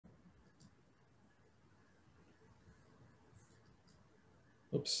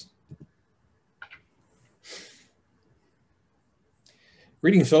Oops.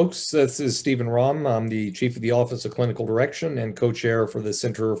 Greetings, folks. This is Stephen Rahm. I'm the Chief of the Office of Clinical Direction and Co-Chair for the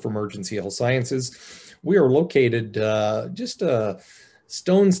Center for Emergency Health Sciences. We are located just a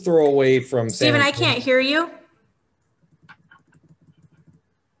stone's throw away from San Stephen, I Antonio. can't hear you.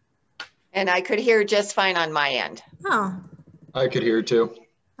 And I could hear just fine on my end. Oh, I could hear too.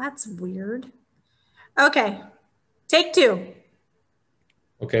 that's weird. Okay, take two.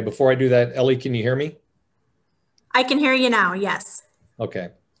 Okay, before I do that, Ellie, can you hear me? I can hear you now, yes. Okay.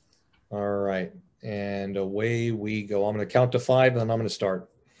 All right. And away we go. I'm going to count to 5, and then I'm going to start.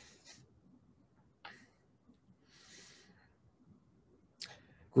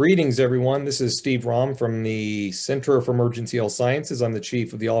 Greetings, everyone. This is Steve Rahm from the Center for Emergency Health Sciences. I'm the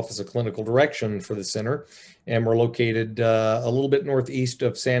Chief of the Office of Clinical Direction for the center, and we're located a little bit northeast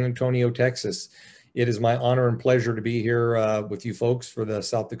of San Antonio, Texas. It is my honor and pleasure to be here with you folks for the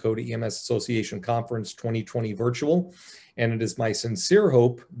South Dakota EMS Association Conference 2020 virtual. And it is my sincere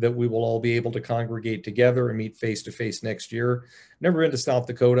hope that we will all be able to congregate together and meet face-to-face next year. Never been to South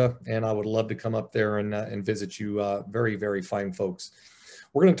Dakota, and I would love to come up there and visit you very, very fine folks.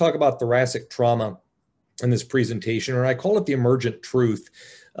 We're going to talk about thoracic trauma in this presentation, and I call it the emergent truth,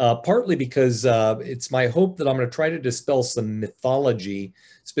 partly because it's my hope that I'm going to try to dispel some mythology,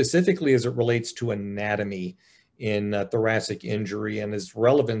 specifically as it relates to anatomy in thoracic injury and its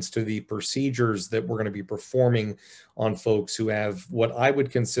relevance to the procedures that we're going to be performing on folks who have what I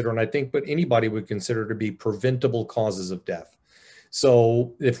would consider, and I think what anybody would consider to be preventable causes of death.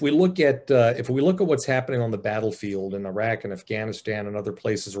 So if we look at what's happening on the battlefield in Iraq and Afghanistan and other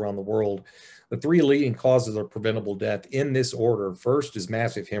places around the world, the 3 leading causes of preventable death in this order: first is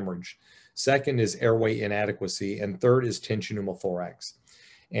massive hemorrhage, second is airway inadequacy, and third is tension pneumothorax.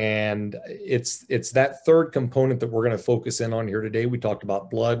 And it's that third component that we're going to focus in on here today. We talked about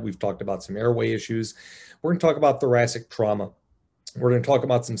blood, we've talked about some airway issues. We're going to talk about thoracic trauma. We're going to talk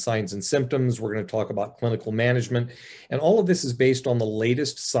about some signs and symptoms. We're going to talk about clinical management. And all of this is based on the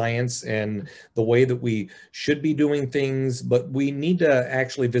latest science and the way that we should be doing things, but we need to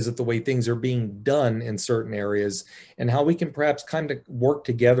actually visit the way things are being done in certain areas and how we can perhaps kind of work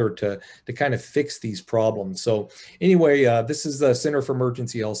together to kind of fix these problems. So anyway, this is the Center for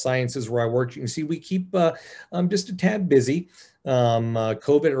Emergency Health Sciences where I work. You can see we keep just a tad busy.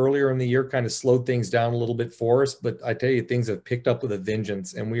 COVID earlier in the year kind of slowed things down a little bit for us, but I tell you, things have picked up with a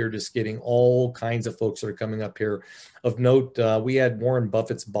vengeance, and we are just getting all kinds of folks that are coming up here. Of note, we had Warren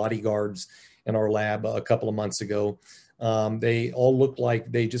Buffett's bodyguards in our lab a couple of months ago. They all looked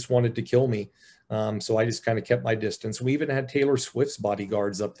like they just wanted to kill me. So I just kind of kept my distance. We even had Taylor Swift's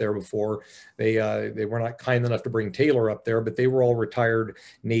bodyguards up there before. They were not kind enough to bring Taylor up there, but they were all retired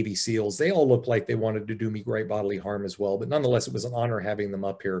Navy SEALs. They all looked like they wanted to do me great bodily harm as well. But nonetheless, it was an honor having them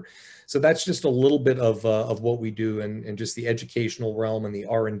up here. So that's just a little bit of what we do in just the educational realm and the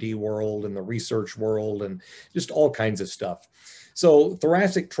R&D world and the research world and just all kinds of stuff. So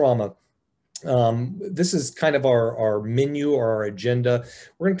thoracic trauma. This is kind of our menu or our agenda.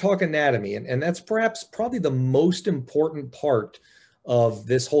 We're going to talk anatomy, and that's probably the most important part of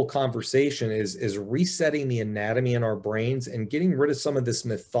this whole conversation is resetting the anatomy in our brains and getting rid of some of this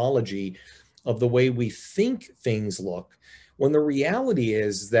mythology of the way we think things look, when the reality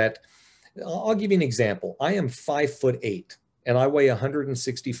is that, I'll give you an example. I am 5'8" and I weigh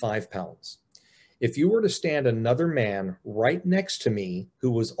 165 pounds. If you were to stand another man right next to me who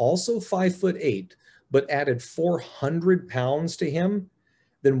was also 5'8", but added 400 pounds to him,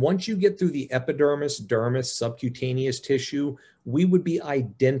 then once you get through the epidermis, dermis, subcutaneous tissue, we would be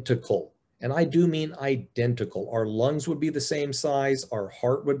identical. And I do mean identical. Our lungs would be the same size. Our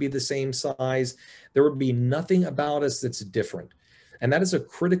heart would be the same size. There would be nothing about us that's different. And that is a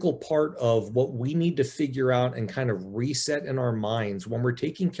critical part of what we need to figure out and kind of reset in our minds when we're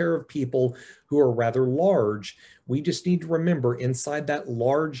taking care of people who are rather large. We just need to remember, inside that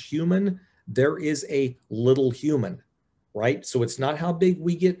large human, there is a little human, right? So it's not how big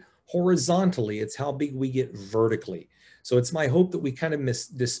we get horizontally, it's how big we get vertically. So it's my hope that we kind of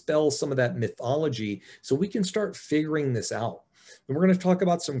dispel some of that mythology so we can start figuring this out. And we're going to talk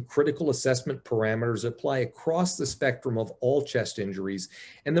about some critical assessment parameters that apply across the spectrum of all chest injuries.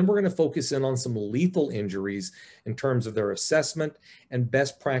 And then we're going to focus in on some lethal injuries in terms of their assessment and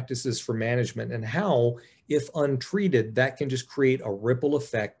best practices for management, and how, if untreated, that can just create a ripple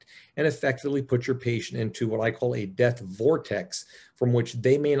effect and effectively put your patient into what I call a death vortex from which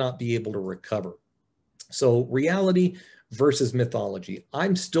they may not be able to recover. So reality versus mythology.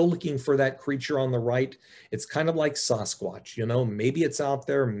 I'm still looking for that creature on the right. It's kind of like Sasquatch, you know, maybe it's out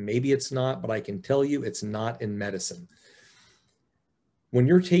there, maybe it's not, but I can tell you it's not in medicine. When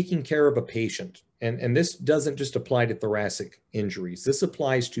you're taking care of a patient, and this doesn't just apply to thoracic injuries, this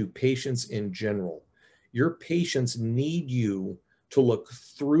applies to patients in general. Your patients need you to look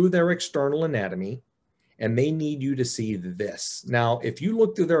through their external anatomy, and they need you to see this. Now, if you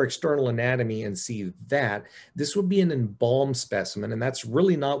look through their external anatomy and see that, this would be an embalmed specimen, and that's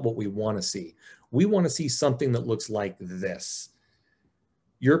really not what we want to see. We want to see something that looks like this.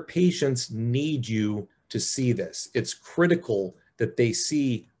 Your patients need you to see this. It's critical that they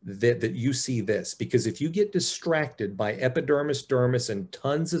see that you see this, because if you get distracted by epidermis, dermis, and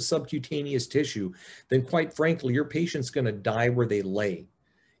tons of subcutaneous tissue, then quite frankly, your patient's going to die where they lay.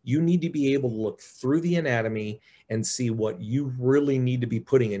 You need to be able to look through the anatomy and see what you really need to be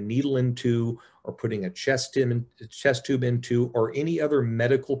putting a needle into, or putting a chest tube into, or any other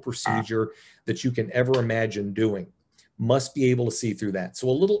medical procedure that you can ever imagine doing. Must be able to see through that. So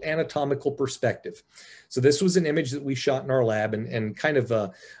a little anatomical perspective. So this was an image that we shot in our lab, and kind of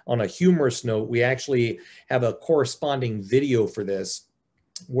on a humorous note, we actually have a corresponding video for this,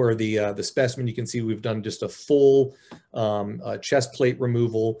 where the specimen, you can see we've done just a full chest plate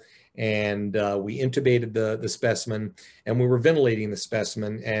removal, and we intubated the specimen, and we were ventilating the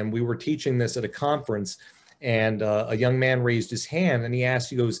specimen, and we were teaching this at a conference, and a young man raised his hand and he asked,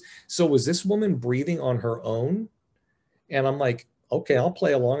 he goes, "So was this woman breathing on her own?" And I'm like, okay, I'll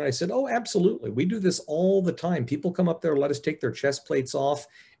play along. And I said, "Oh, absolutely. We do this all the time. People come up there, let us take their chest plates off."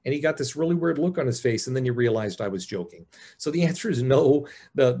 And he got this really weird look on his face. And then he realized I was joking. So the answer is no,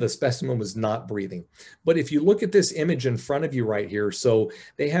 the specimen was not breathing. But if you look at this image in front of you right here, so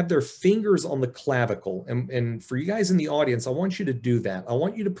they have their fingers on the clavicle. And for you guys in the audience, I want you to do that. I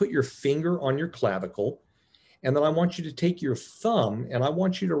want you to put your finger on your clavicle. And then I want you to take your thumb and I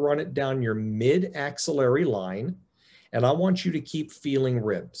want you to run it down your mid-axillary line. And I want you to keep feeling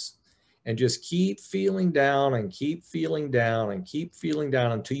ribs, and just keep feeling down and keep feeling down and keep feeling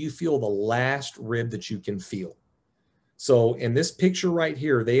down until you feel the last rib that you can feel. So in this picture right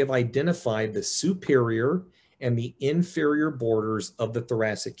here, they have identified the superior and the inferior borders of the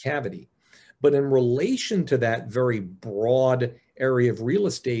thoracic cavity. But in relation to that very broad area of real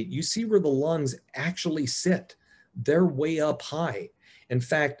estate, you see where the lungs actually sit. They're way up high. In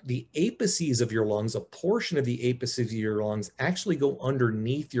fact, the apices of your lungs, a portion of the apices of your lungs actually go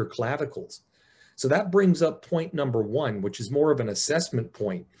underneath your clavicles. So that brings up point number one, which is more of an assessment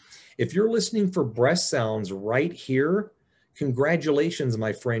point. If you're listening for breath sounds right here, congratulations,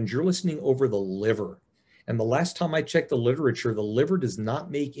 my friend, you're listening over the liver. And the last time I checked the literature, the liver does not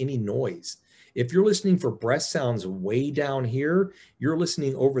make any noise. If you're listening for breath sounds way down here, you're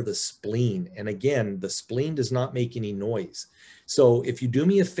listening over the spleen. And again, the spleen does not make any noise. So if you do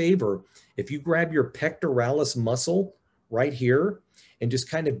me a favor, if you grab your pectoralis muscle right here and just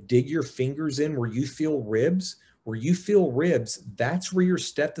kind of dig your fingers in where you feel ribs, that's where your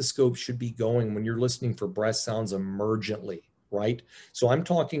stethoscope should be going when you're listening for breath sounds emergently, right? So I'm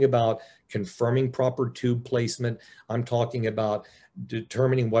talking about confirming proper tube placement. I'm talking about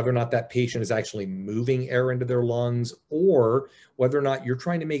determining whether or not that patient is actually moving air into their lungs, or whether or not you're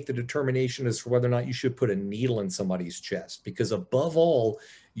trying to make the determination as to whether or not you should put a needle in somebody's chest. Because above all,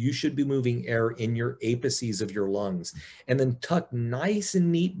 you should be moving air in your apices of your lungs. And then tucked nice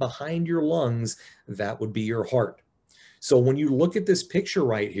and neat behind your lungs, that would be your heart. So when you look at this picture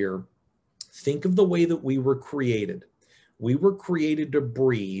right here, think of the way that we were created. We were created to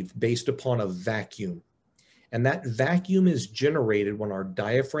breathe based upon a vacuum. And that vacuum is generated when our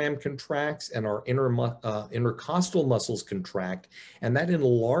diaphragm contracts and our intercostal muscles contract, and that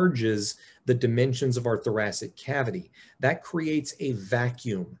enlarges the dimensions of our thoracic cavity. That creates a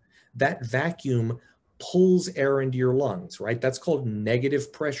vacuum. That vacuum pulls air into your lungs, right? That's called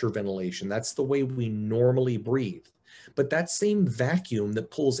negative pressure ventilation. That's the way we normally breathe. But that same vacuum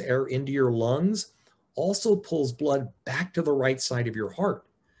that pulls air into your lungs also pulls blood back to the right side of your heart.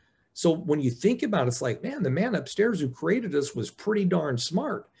 So when you think about it, it's like, man, the man upstairs who created us was pretty darn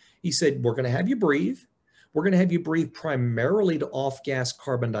smart. He said, we're going to have you breathe. We're going to have you breathe primarily to off-gas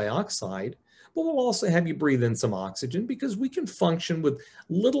carbon dioxide, but we'll also have you breathe in some oxygen, because we can function with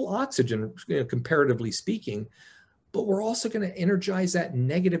little oxygen, comparatively speaking, but we're also going to energize that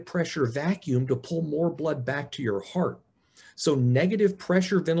negative pressure vacuum to pull more blood back to your heart. So negative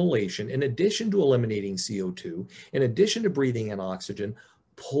pressure ventilation, in addition to eliminating CO2, in addition to breathing in oxygen,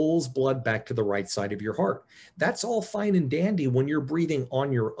 pulls blood back to the right side of your heart. That's all fine and dandy when you're breathing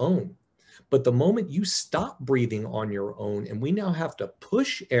on your own. But the moment you stop breathing on your own and we now have to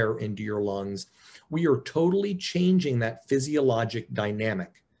push air into your lungs, we are totally changing that physiologic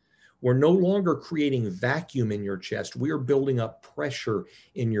dynamic. We're no longer creating vacuum in your chest. We are building up pressure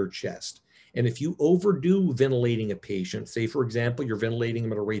in your chest. And if you overdo ventilating a patient, say, for example, you're ventilating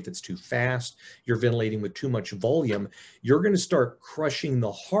them at a rate that's too fast, you're ventilating with too much volume, you're going to start crushing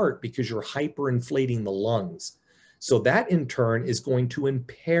the heart because you're hyperinflating the lungs. So that in turn is going to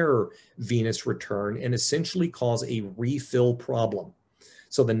impair venous return and essentially cause a refill problem.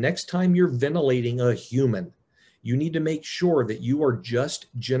 So the next time you're ventilating a human, you need to make sure that you are just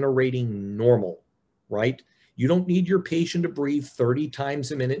generating normal, right? You don't need your patient to breathe 30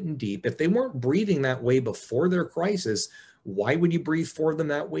 times a minute and deep. If they weren't breathing that way before their crisis, why would you breathe for them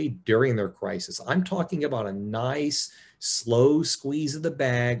that way during their crisis? I'm talking about a nice, slow squeeze of the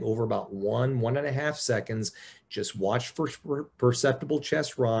bag over about 1.5 seconds. Just watch for perceptible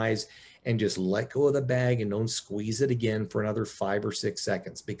chest rise and just let go of the bag and don't squeeze it again for another 5 or 6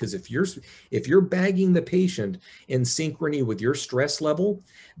 seconds. Because if you're bagging the patient in synchrony with your stress level,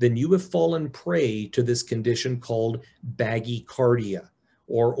 then you have fallen prey to this condition called baggycardia,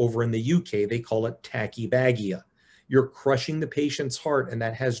 or over in the UK, they call it tachybagia. You're crushing the patient's heart, and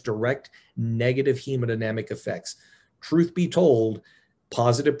that has direct negative hemodynamic effects. Truth be told,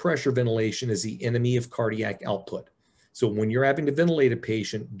 positive pressure ventilation is the enemy of cardiac output. So when you're having to ventilate a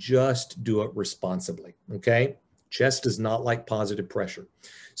patient, just do it responsibly, okay? Chest does not like positive pressure.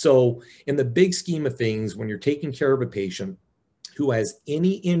 So in the big scheme of things, when you're taking care of a patient who has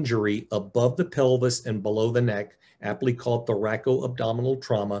any injury above the pelvis and below the neck, aptly called thoracoabdominal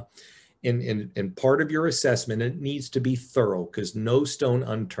trauma, in part of your assessment, it needs to be thorough because no stone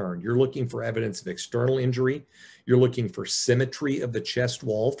unturned. You're looking for evidence of external injury. You're looking for symmetry of the chest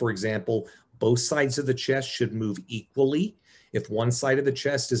wall. For example, both sides of the chest should move equally. If one side of the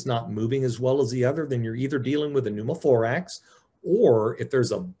chest is not moving as well as the other, then you're either dealing with a pneumothorax, or if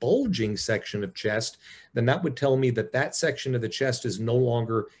there's a bulging section of chest, then that would tell me that that section of the chest is no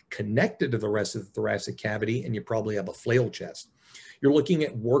longer connected to the rest of the thoracic cavity, and you probably have a flail chest. You're looking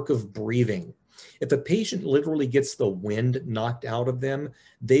at work of breathing. If a patient literally gets the wind knocked out of them,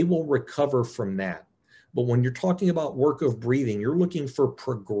 they will recover from that. But when you're talking about work of breathing, you're looking for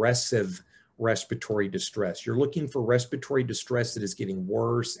progressive respiratory distress. You're looking for respiratory distress that is getting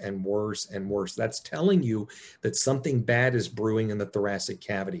worse and worse and worse. That's telling you that something bad is brewing in the thoracic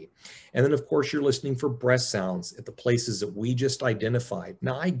cavity. And then, of course, you're listening for breath sounds at the places that we just identified.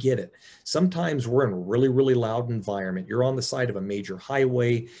 Now, I get it. Sometimes we're in a really, really loud environment. You're on the side of a major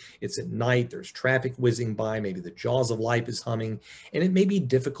highway. It's at night. There's traffic whizzing by. Maybe the jaws of life is humming, and it may be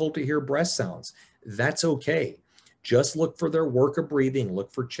difficult to hear breath sounds. That's okay. Just look for their work of breathing,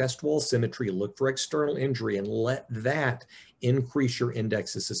 look for chest wall symmetry, look for external injury, and let that increase your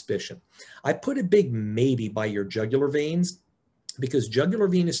index of suspicion. I put a big maybe by your jugular veins because jugular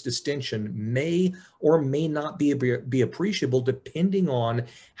venous distension may or may not be appreciable depending on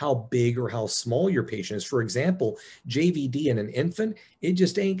how big or how small your patient is. For example, JVD in an infant, it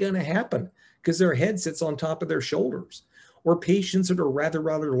just ain't going to happen because their head sits on top of their shoulders. Or patients that are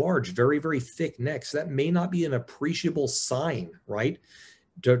rather large, very, very thick necks, that may not be an appreciable sign, right?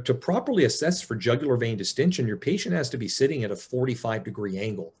 To properly assess for jugular vein distension, your patient has to be sitting at a 45-degree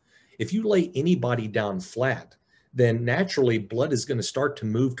angle. If you lay anybody down flat, then naturally blood is going to start to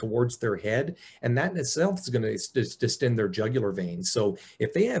move towards their head, and that in itself is going to distend their jugular veins. So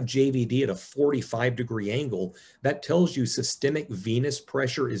if they have JVD at a 45-degree angle, that tells you systemic venous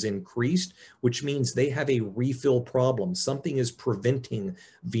pressure is increased, which means they have a refill problem. Something is preventing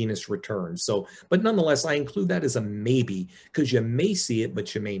venous return. So, but nonetheless, I include that as a maybe because you may see it,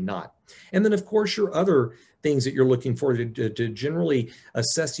 but you may not. And then, of course, your other things that you're looking for to generally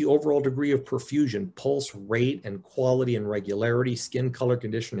assess the overall degree of perfusion, pulse rate and quality and regularity, skin color,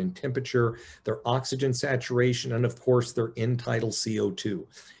 condition and temperature, their oxygen saturation, and of course, their end-tidal CO2.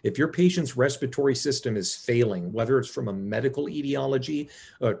 If your patient's respiratory system is failing, whether it's from a medical etiology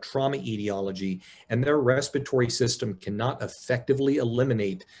or trauma etiology, and their respiratory system cannot effectively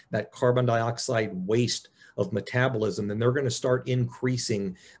eliminate that carbon dioxide waste of metabolism, then they're going to start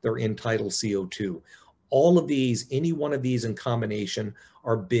increasing their end-tidal CO2. All of these, any one of these in combination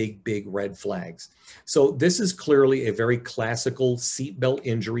are big, big red flags. So this is clearly a very classical seatbelt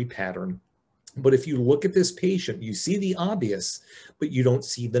injury pattern. But if you look at this patient, you see the obvious, but you don't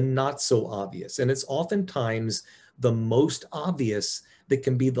see the not so obvious. And it's oftentimes the most obvious that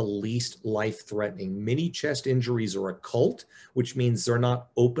can be the least life-threatening. Many chest injuries are occult, which means they're not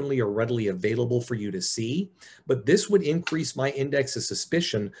openly or readily available for you to see. But this would increase my index of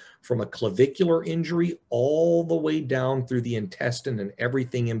suspicion from a clavicular injury all the way down through the intestine and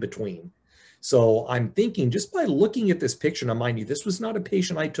everything in between. So I'm thinking just by looking at this picture, now mind you, this was not a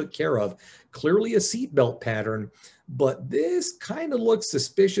patient I took care of, clearly a seatbelt pattern, but this kind of looks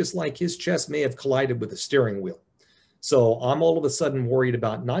suspicious, like his chest may have collided with a steering wheel. So I'm all of a sudden worried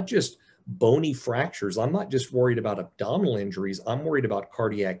about not just bony fractures. I'm not just worried about abdominal injuries. I'm worried about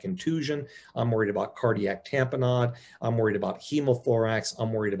cardiac contusion. I'm worried about cardiac tamponade. I'm worried about hemothorax.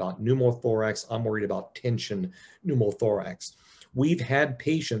 I'm worried about pneumothorax. I'm worried about tension pneumothorax. We've had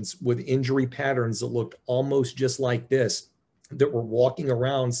patients with injury patterns that looked almost just like this that were walking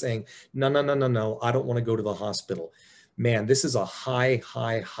around saying, no, no, no, no, no, I don't want to go to the hospital. Man, this is a high,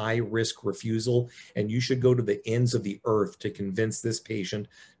 high, high risk refusal, and you should go to the ends of the earth to convince this patient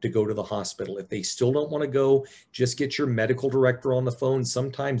to go to the hospital. If they still don't want to go, just get your medical director on the phone.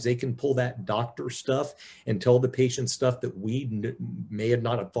 Sometimes they can pull that doctor stuff and tell the patient stuff that we may have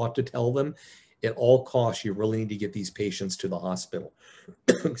not have thought to tell them. At all costs, you really need to get these patients to the hospital.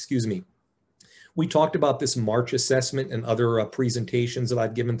 Excuse me. We talked about this March assessment and other presentations that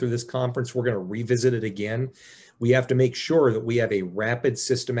I've given through this conference. We're going to revisit it again. We have to make sure that we have a rapid,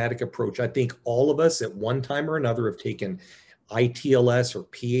 systematic approach. I think all of us at one time or another have taken ITLS or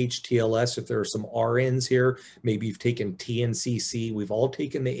PHTLS. If there are some RNs here, maybe you've taken TNCC. We've all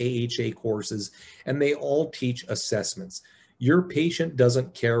taken the AHA courses, and they all teach assessments. Your patient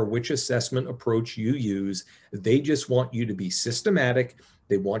doesn't care which assessment approach you use. They just want you to be systematic.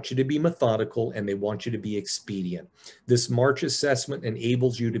 They want you to be methodical, and they want you to be expedient. This March assessment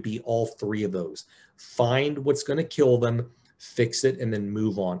enables you to be all three of those. Find what's going to kill them, fix it, and then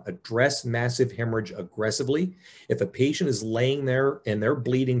move on. Address massive hemorrhage aggressively. If a patient is laying there and they're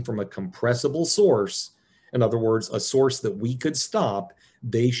bleeding from a compressible source, in other words, a source that we could stop,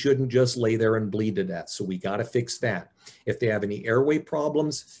 they shouldn't just lay there and bleed to death. So we got to fix that. If they have any airway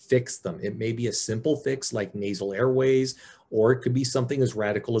problems, fix them. It may be a simple fix like nasal airways, or it could be something as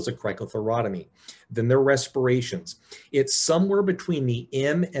radical as a cricothyrotomy. Then their respirations. It's somewhere between the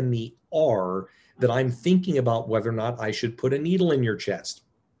M and the R that I'm thinking about whether or not I should put a needle in your chest.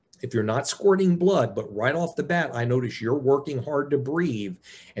 If you're not squirting blood, but right off the bat, I notice you're working hard to breathe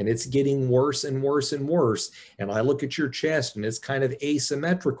and it's getting worse and worse and worse, and I look at your chest and it's kind of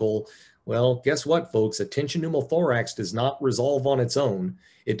asymmetrical, well, guess what, folks? A tension pneumothorax does not resolve on its own.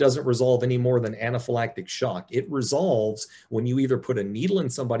 It doesn't resolve any more than anaphylactic shock. It resolves when you either put a needle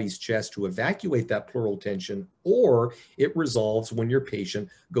in somebody's chest to evacuate that pleural tension, or it resolves when your patient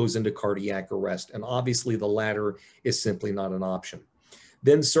goes into cardiac arrest. And obviously the latter is simply not an option.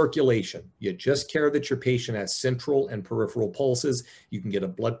 Then circulation. You just care that your patient has central and peripheral pulses. You can get a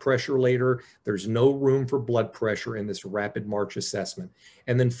blood pressure later. There's no room for blood pressure in this rapid March assessment.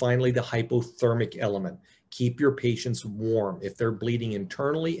 And then finally, the hypothermic element. Keep your patients warm. If they're bleeding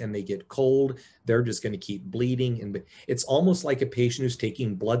internally and they get cold, they're just going to keep bleeding. And it's almost like a patient who's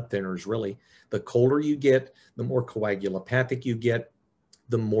taking blood thinners, really. The colder you get, the more coagulopathic you get,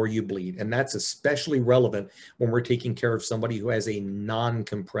 the more you bleed. And that's especially relevant when we're taking care of somebody who has a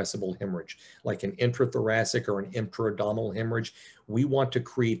non-compressible hemorrhage, like an intrathoracic or an intra-abdominal hemorrhage. We want to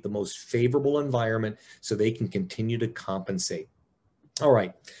create the most favorable environment so they can continue to compensate. All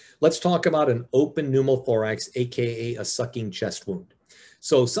right, let's talk about an open pneumothorax, AKA a sucking chest wound.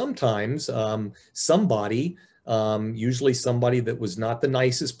 So sometimes somebody, usually somebody that was not the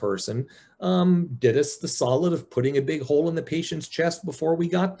nicest person, did us the solid of putting a big hole in the patient's chest before we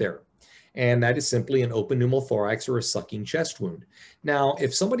got there. And that is simply an open pneumothorax or a sucking chest wound. Now,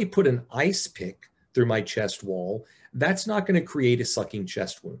 if somebody put an ice pick through my chest wall, that's not going to create a sucking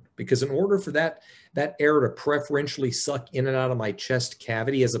chest wound, because in order for that air to preferentially suck in and out of my chest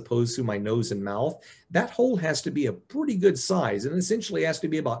cavity as opposed to my nose and mouth, that hole has to be a pretty good size, and essentially has to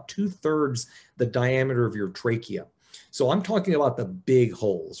be about 2/3 the diameter of your trachea. So I'm talking about the big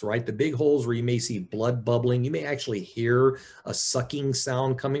holes, right? The big holes where you may see blood bubbling. You may actually hear a sucking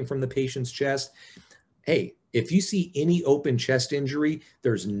sound coming from the patient's chest. Hey, if you see any open chest injury,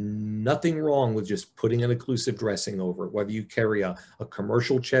 there's nothing wrong with just putting an occlusive dressing over it. Whether you carry a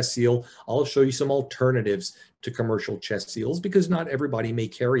commercial chest seal, I'll show you some alternatives to commercial chest seals because not everybody may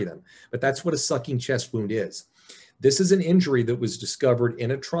carry them. But that's what a sucking chest wound is. This is an injury that was discovered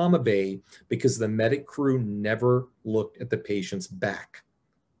in a trauma bay because the medic crew never looked at the patient's back.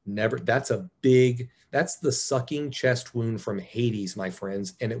 Never. That's the sucking chest wound from Hades, my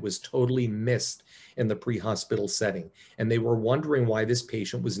friends, and it was totally missed in the pre-hospital setting. And they were wondering why this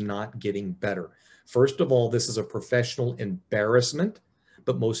patient was not getting better. First of all, this is a professional embarrassment,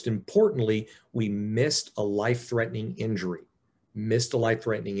 but most importantly, we missed a life-threatening injury.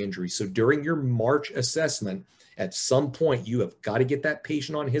 So during your March assessment, at some point, you have got to get that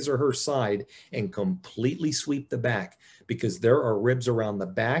patient on his or her side and completely sweep the back, because there are ribs around the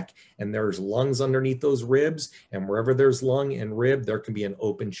back and there's lungs underneath those ribs. And wherever there's lung and rib, there can be an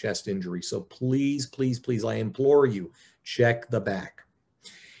open chest injury. So please, please, please, I implore you, check the back.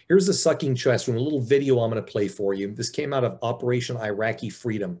 Here's the sucking chest wound, a little video I'm going to play for you. This came out of Operation Iraqi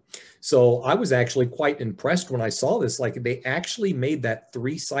Freedom. So I was actually quite impressed when I saw this. Like, they actually made that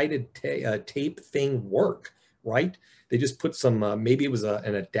three-sided tape thing work, right? They just put some, maybe it was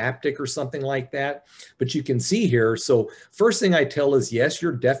an adaptic or something like that. But you can see here. So first thing I tell is, yes,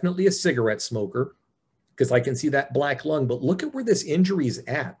 you're definitely a cigarette smoker, because I can see that black lung. But look at where this injury is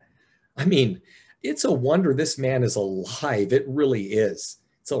at. I mean, it's a wonder this man is alive. It really is.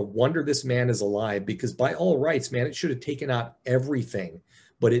 It's a wonder this man is alive, because by all rights, man, it should have taken out everything,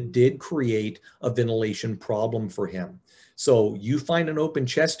 but it did create a ventilation problem for him. So you find an open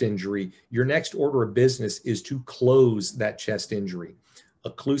chest injury, your next order of business is to close that chest injury.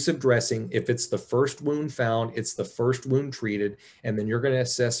 Occlusive dressing, if it's the first wound found, it's the first wound treated, and then you're going to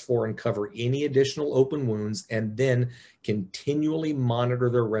assess for and cover any additional open wounds, and then continually monitor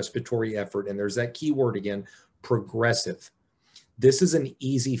their respiratory effort. And there's that key word again, progressive. This is an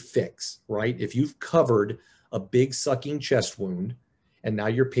easy fix, right? If you've covered a big sucking chest wound, and now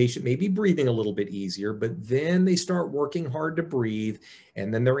your patient may be breathing a little bit easier, but then they start working hard to breathe,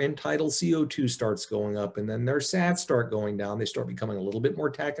 and then their end-tidal CO2 starts going up, and then their SATs start going down. They start becoming a little bit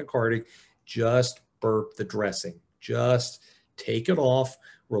more tachycardic. Just burp the dressing. Just take it off,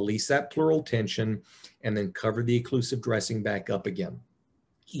 release that pleural tension, and then cover the occlusive dressing back up again.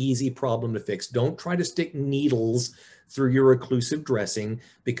 Easy problem to fix. Don't try to stick needles through your occlusive dressing,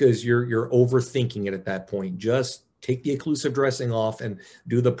 because you're overthinking it at that point. Just take the occlusive dressing off and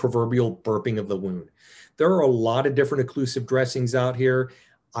do the proverbial burping of the wound. There are a lot of different occlusive dressings out here.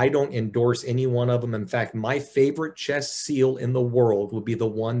 I don't endorse any one of them. In fact, my favorite chest seal in the world would be the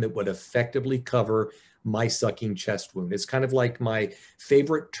one that would effectively cover my sucking chest wound. It's kind of like my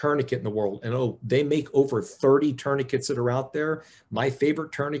favorite tourniquet in the world. And oh, they make over 30 tourniquets that are out there. My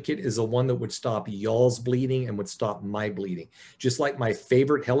favorite tourniquet is the one that would stop y'all's bleeding and would stop my bleeding. Just like my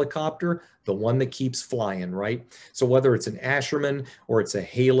favorite helicopter, the one that keeps flying, right? So whether it's an Asherman or it's a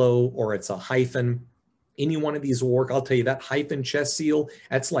Halo or it's a Hyphen, any one of these will work. I'll tell you, that Hyphen chest seal,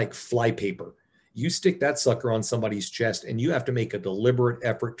 that's like flypaper. You stick that sucker on somebody's chest and you have to make a deliberate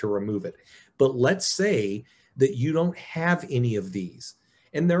effort to remove it. But let's say that you don't have any of these.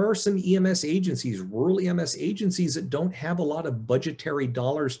 And there are some EMS agencies, rural EMS agencies, that don't have a lot of budgetary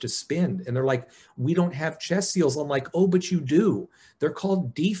dollars to spend. And they're like, we don't have chest seals. I'm like, oh, but you do. They're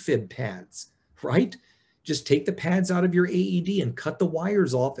called defib pads, right? Just take the pads out of your AED and cut the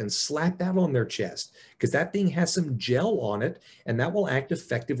wires off and slap that on their chest, because that thing has some gel on it, and that will act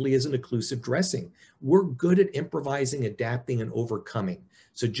effectively as an occlusive dressing. We're good at improvising, adapting, and overcoming.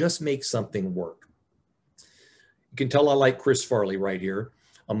 So just make something work. You can tell I like Chris Farley right here.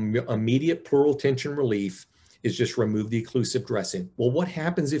 Immediate pleural tension relief is just remove the occlusive dressing. Well, what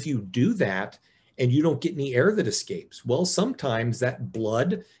happens if you do that and you don't get any air that escapes? Well, sometimes that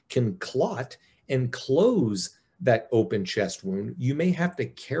blood can clot and close that open chest wound. You may have to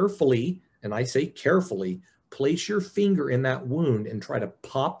carefully, and I say carefully, place your finger in that wound and try to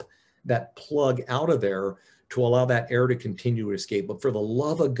pop that plug out of there to allow that air to continue to escape. But for the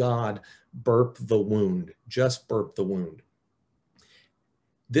love of God, burp the wound. Just burp the wound.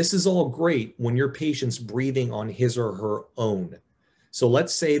 This is all great when your patient's breathing on his or her own. So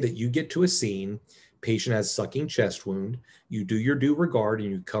let's say that you get to a scene, patient has sucking chest wound, you do your due regard and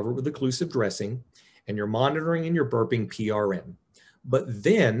you cover it with occlusive dressing, and you're monitoring and you're burping PRN. But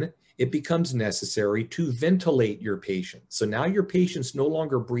then it becomes necessary to ventilate your patient. So now your patient's no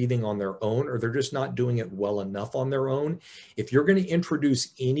longer breathing on their own, or they're just not doing it well enough on their own. If you're going to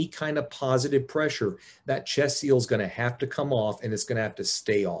introduce any kind of positive pressure, that chest seal is going to have to come off, and it's going to have to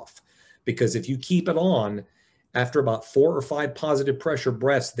stay off. Because if you keep it on, after about 4 or 5 positive pressure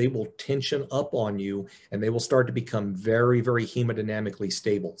breaths, they will tension up on you and they will start to become very, very hemodynamically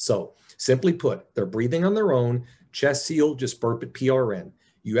stable. So simply put, they're breathing on their own, chest seal, just burp at PRN.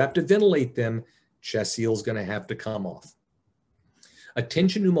 You have to ventilate them, chest seal is going to have to come off. A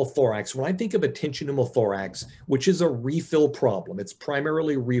tension pneumothorax, when I think of a tension pneumothorax, which is a refill problem, it's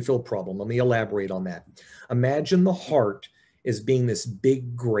primarily a refill problem. Let me elaborate on that. Imagine the heart as being this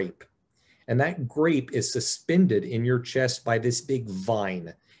big grape, and that grape is suspended in your chest by this big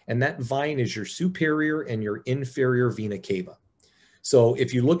vine, and that vine is your superior and your inferior vena cava. So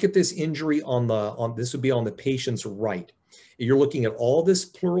if you look at this injury this would be on the patient's right. You're looking at all this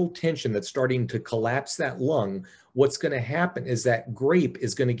pleural tension that's starting to collapse that lung. What's going to happen is that grape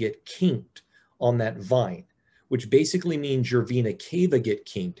is going to get kinked on that vine, which basically means your vena cava get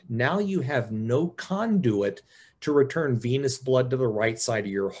kinked. Now you have no conduit to return venous blood to the right side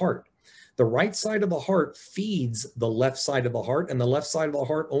of your heart. The right side of the heart feeds the left side of the heart, and the left side of the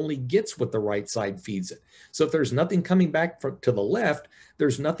heart only gets what the right side feeds it. So if there's nothing coming back to the left,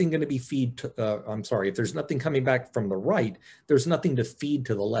 there's nothing going to be if there's nothing coming back from the right, there's nothing to feed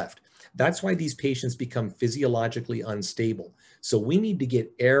to the left. That's why these patients become physiologically unstable. So we need to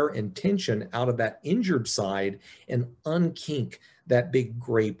get air and tension out of that injured side and unkink that big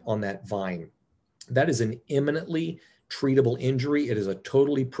grape on that vine. That is an imminently treatable injury. It is a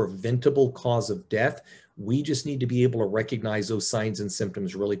totally preventable cause of death. We just need to be able to recognize those signs and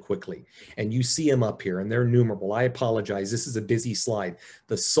symptoms really quickly. And you see them up here, and they're numerable. I apologize. This is a busy slide.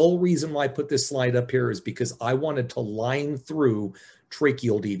 The sole reason why I put this slide up here is because I wanted to line through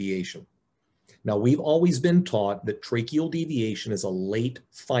tracheal deviation. Now, we've always been taught that tracheal deviation is a late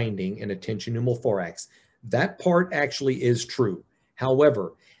finding in a tension pneumothorax. That part actually is true.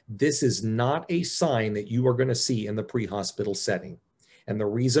 However, this is not a sign that you are going to see in the pre-hospital setting. And the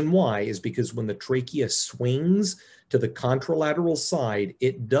reason why is because when the trachea swings to the contralateral side,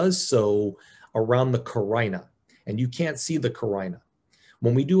 it does so around the carina, and you can't see the carina.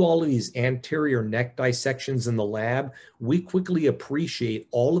 When we do all of these anterior neck dissections in the lab, we quickly appreciate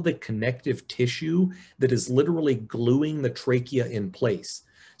all of the connective tissue that is literally gluing the trachea in place.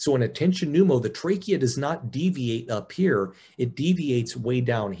 So in a tension pneumo, the trachea does not deviate up here, it deviates way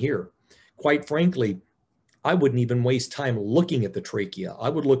down here. Quite frankly, I wouldn't even waste time looking at the trachea. I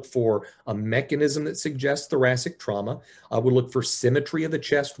would look for a mechanism that suggests thoracic trauma. I would look for symmetry of the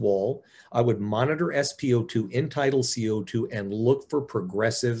chest wall. I would monitor SpO2, end-tidal CO2, and look for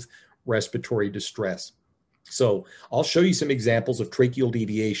progressive respiratory distress. So I'll show you some examples of tracheal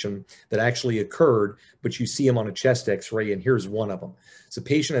deviation that actually occurred, but you see them on a chest x-ray, and here's one of them. So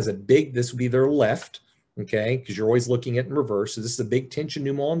patient has a big, this would be their left, okay, because you're always looking at in reverse. So this is a big tension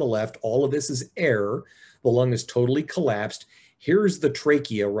pneumo on the left. All of this is air. The lung is totally collapsed. Here's the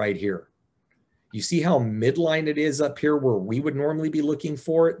trachea right here. You see how midline it is up here where we would normally be looking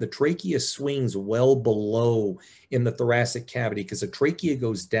for it? The trachea swings well below in the thoracic cavity because the trachea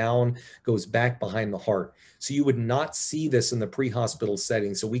goes down, goes back behind the heart. So you would not see this in the pre-hospital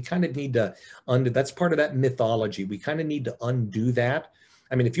setting. So we kind of need to undo, that's part of that mythology. We kind of need to undo that.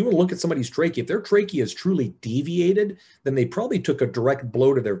 I mean, if you want to look at somebody's trachea, if their trachea is truly deviated, then they probably took a direct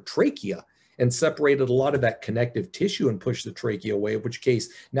blow to their trachea and separated a lot of that connective tissue and pushed the trachea away, in which case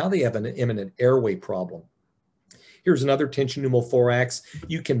now they have an imminent airway problem. Here's another tension pneumothorax.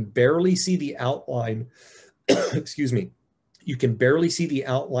 You can barely see the outline, excuse me, you can barely see the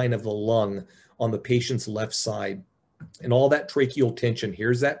outline of the lung on the patient's left side. And all that tracheal tension,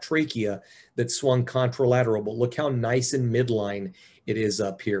 here's that trachea that swung contralateral, but look how nice and midline it is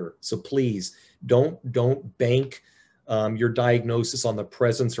up here. So please don't bank your diagnosis on the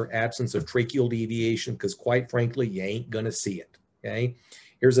presence or absence of tracheal deviation, because quite frankly, you ain't gonna see it, okay?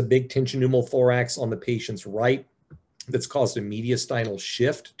 Here's a big tension pneumothorax on the patient's right that's caused a mediastinal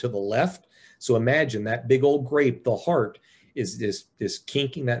shift to the left. So imagine that big old grape, the heart, is this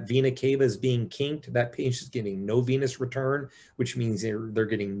kinking, that vena cava is being kinked. That patient's getting no venous return, which means they're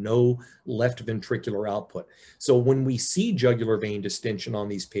getting no left ventricular output. So when we see jugular vein distension on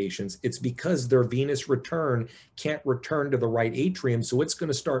these patients, it's because their venous return can't return to the right atrium, so it's going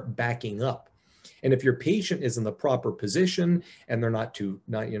to start backing up. And if your patient is in the proper position and they're not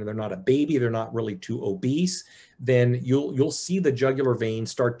they're not a baby, they're not really too obese, then you'll see the jugular vein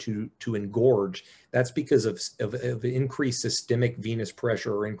start to engorge. That's because of increased systemic venous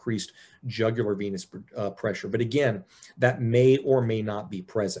pressure or increased jugular venous pressure. But again, that may or may not be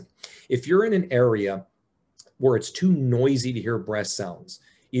present. If you're in an area where it's too noisy to hear breath sounds,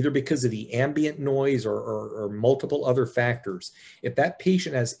 either because of the ambient noise or multiple other factors, if that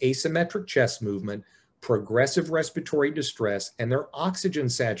patient has asymmetric chest movement, progressive respiratory distress, and their oxygen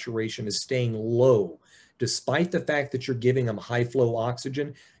saturation is staying low, despite the fact that you're giving them high flow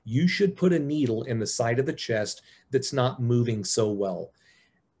oxygen, you should put a needle in the side of the chest that's not moving so well.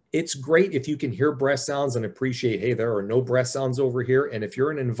 It's great if you can hear breath sounds and appreciate, hey, there are no breath sounds over here. And if you're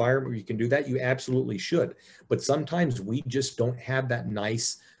in an environment where you can do that, you absolutely should. But sometimes we just don't have that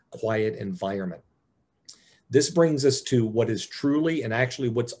nice, quiet environment. This brings us to what is truly and actually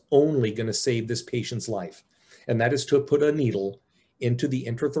what's only going to save this patient's life. And that is to put a needle into the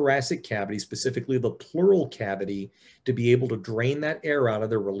intrathoracic cavity, specifically the pleural cavity, to be able to drain that air out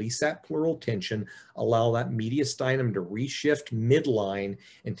of there, release that pleural tension, allow that mediastinum to reshift midline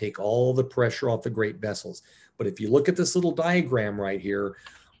and take all the pressure off the great vessels. But if you look at this little diagram right here,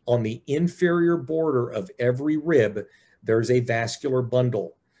 on the inferior border of every rib, there's a vascular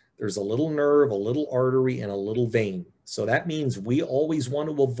bundle. There's a little nerve, a little artery, and a little vein. So that means we always want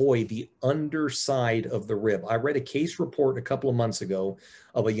to avoid the underside of the rib. I read a case report a couple of months ago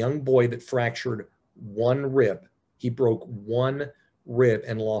of a young boy that fractured one rib. He broke one rib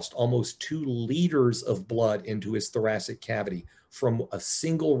and lost almost 2 liters of blood into his thoracic cavity from a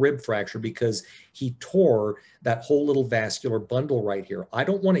single rib fracture because he tore that whole little vascular bundle right here. I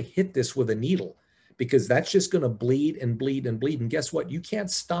don't want to hit this with a needle because that's just going to bleed and bleed and bleed. And guess what? You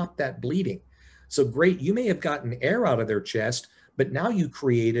can't stop that bleeding. So great, you may have gotten air out of their chest, but now you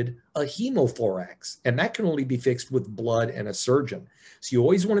created a hemothorax, and that can only be fixed with blood and a surgeon. So you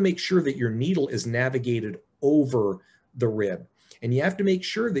always want to make sure that your needle is navigated over the rib. And you have to make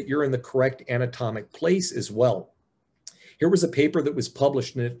sure that you're in the correct anatomic place as well. Here was a paper that was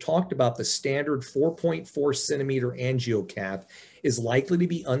published, and it talked about the standard 4.4 centimeter angiocath is likely to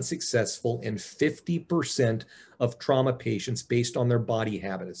be unsuccessful in 50% of trauma patients based on their body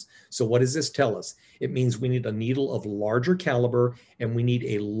habits. So what does this tell us? It means we need a needle of larger caliber and we need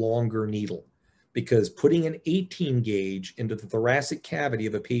a longer needle, because putting an 18 gauge into the thoracic cavity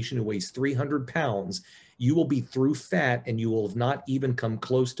of a patient who weighs 300 pounds, you will be through fat and you will have not even come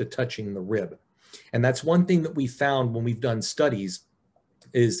close to touching the rib. And that's one thing that we found when we've done studies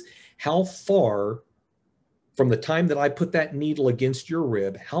is how far from the time that I put that needle against your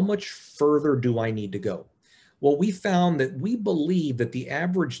rib, how much further do I need to go? Well, we found that we believe that the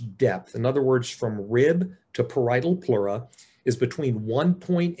average depth, in other words, from rib to parietal pleura, is between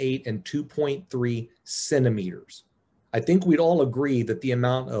 1.8 and 2.3 centimeters. I think we'd all agree that the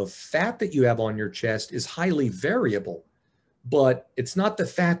amount of fat that you have on your chest is highly variable, but it's not the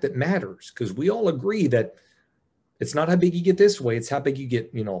fat that matters, because we all agree that it's not how big you get this way, it's how big you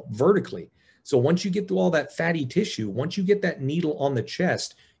get, vertically. So once you get through all that fatty tissue, once you get that needle on the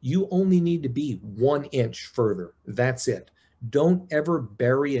chest, you only need to be 1 inch further. That's it. Don't ever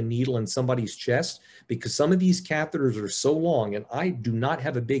bury a needle in somebody's chest, because some of these catheters are so long, and I do not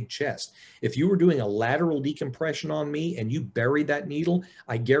have a big chest. If you were doing a lateral decompression on me and you buried that needle,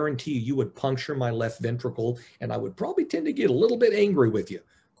 I guarantee you would puncture my left ventricle, and I would probably tend to get a little bit angry with you.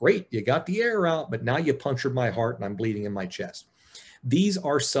 Great, you got the air out, but now you punctured my heart and I'm bleeding in my chest. These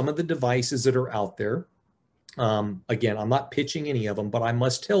are some of the devices that are out there. Again, I'm not pitching any of them, but I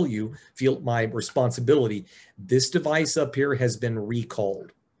must tell you, feel my responsibility. This device up here has been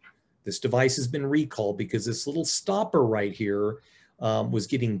recalled. This device has been recalled because this little stopper right here was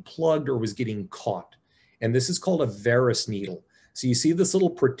getting plugged or was getting caught. And this is called a Verus needle. So you see this little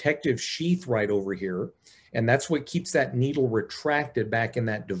protective sheath right over here, and that's what keeps that needle retracted back in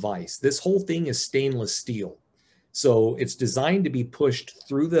that device. This whole thing is stainless steel. So it's designed to be pushed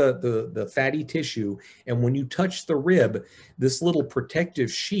through the fatty tissue. And when you touch the rib, this little protective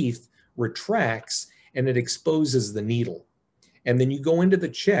sheath retracts and it exposes the needle. And then you go into the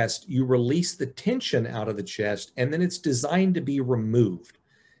chest, you release the tension out of the chest, and then it's designed to be removed.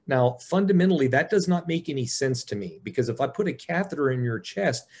 Now, fundamentally, that does not make any sense to me, because if I put a catheter in your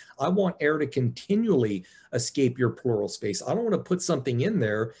chest, I want air to continually escape your pleural space. I don't want to put something in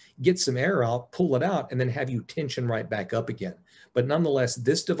there, get some air out, pull it out, and then have you tension right back up again. But nonetheless,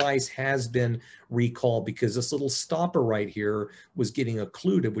 this device has been recalled because this little stopper right here was getting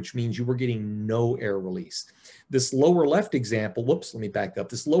occluded, which means you were getting no air release. This lower left example, whoops, let me back up.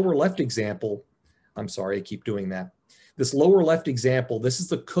 This lower left example, I'm sorry, I keep doing that. This lower left example, this is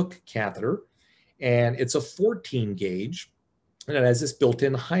the Cook catheter, and it's a 14 gauge, and it has this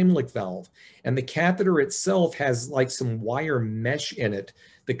built-in Heimlich valve. And the catheter itself has like some wire mesh in it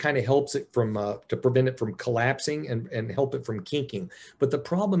that kind of helps it from, to prevent it from collapsing and help it from kinking. But the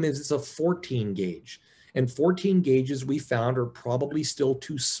problem is it's a 14 gauge. And 14 gauges we found are probably still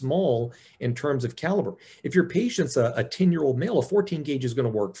too small in terms of caliber. If your patient's a 10-year-old male, a 14 gauge is going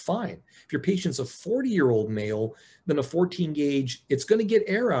to work fine. If your patient's a 40-year-old male, then a 14 gauge, it's going to get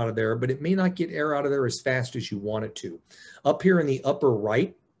air out of there, but it may not get air out of there as fast as you want it to. Up here in the upper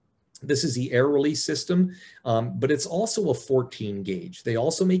right, this is the air release system, but it's also a 14 gauge. They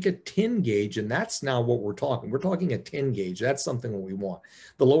also make a 10 gauge, and that's now what we're talking. We're talking a 10 gauge. That's something that we want.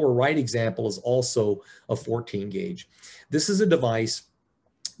 The lower right example is also a 14 gauge. This is a device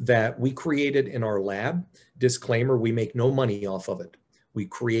that we created in our lab. Disclaimer, we make no money off of it. We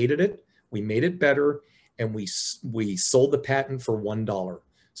created it, we made it better, and we sold the patent for $1.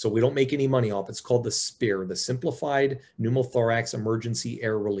 So we don't make any money off. It's called the SPEAR, the Simplified Pneumothorax Emergency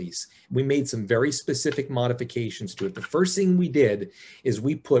Air Release. We made some very specific modifications to it. The first thing we did is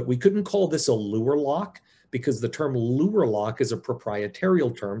we couldn't call this a lure lock because the term lure lock is a proprietary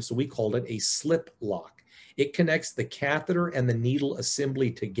term, so we called it a slip lock. It connects the catheter and the needle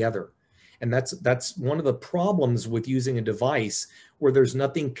assembly together. And that's one of the problems with using a device where there's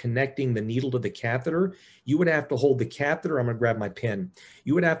nothing connecting the needle to the catheter. You would have to hold the catheter. I'm going to grab my pen.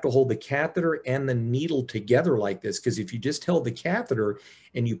 You would have to hold the catheter and the needle together like this, because if you just held the catheter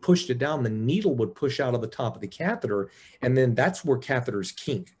and you pushed it down, the needle would push out of the top of the catheter, and then that's where catheters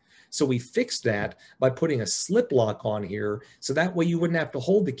kink. So we fixed that by putting a slip lock on here, so that way you wouldn't have to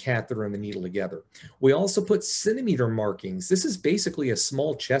hold the catheter and the needle together. We also put centimeter markings. This is basically a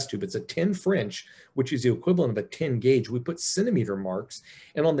small chest tube. It's a 10 French, which is the equivalent of a 10 gauge. We put centimeter marks,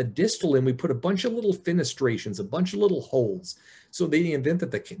 and on the distal end, we put a bunch of little fenestrations, a bunch of little holes. So in the event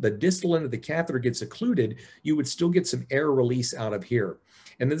that the distal end of the catheter gets occluded, you would still get some air release out of here.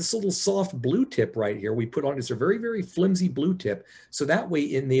 And then this little soft blue tip right here, we put on, it's a very, very flimsy blue tip. So that way,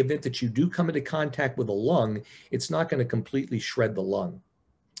 in the event that you do come into contact with a lung, it's not going to completely shred the lung.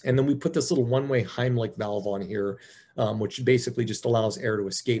 And then we put this little one-way Heimlich valve on here, which basically just allows air to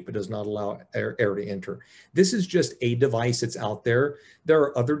escape, but does not allow air to enter. This is just a device that's out there. There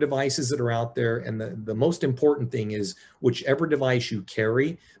are other devices that are out there. And the most important thing is, whichever device you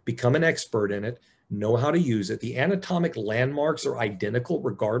carry, become an expert in it, know how to use it. The anatomic landmarks are identical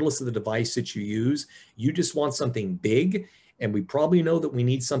regardless of the device that you use. You just want something big, and we probably know that we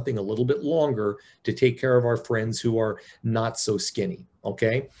need something a little bit longer to take care of our friends who are not so skinny,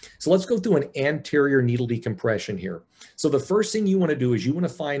 okay? So let's go through an anterior needle decompression here. So the first thing you want to do is you want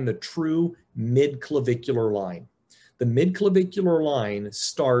to find the true midclavicular line. The midclavicular line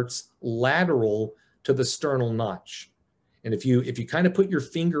starts lateral to the sternal notch. And if you kind of put your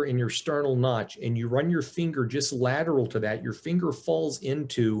finger in your sternal notch and you run your finger just lateral to that, your finger falls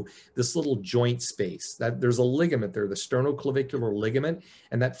into this little joint space. That there's a ligament there, the sternoclavicular ligament,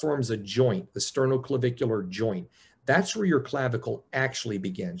 and that forms a joint, the sternoclavicular joint. That's where your clavicle actually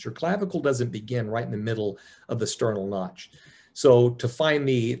begins. Your clavicle doesn't begin right in the middle of the sternal notch. So to find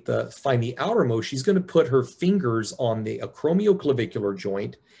the outermost, she's going to put her fingers on the acromioclavicular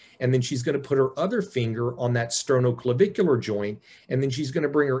joint, and then she's going to put her other finger on that sternoclavicular joint, and then she's going to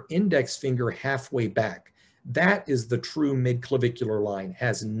bring her index finger halfway back. That is the true midclavicular line.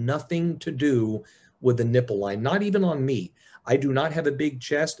 Has nothing to do with the nipple line, not even on me. I do not have a big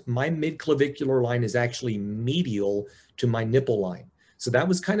chest. My midclavicular line is actually medial to my nipple line. So that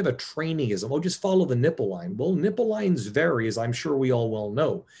was kind of a trainingism. Oh, just follow the nipple line. Well, nipple lines vary, as I'm sure we all well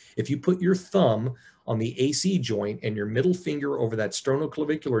know. If you put your thumb on the AC joint and your middle finger over that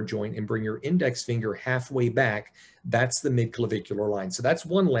sternoclavicular joint and bring your index finger halfway back, that's the midclavicular line. So that's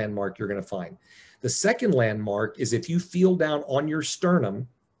one landmark you're going to find. The second landmark is if you feel down on your sternum,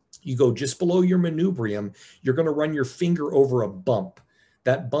 you go just below your manubrium, you're going to run your finger over a bump.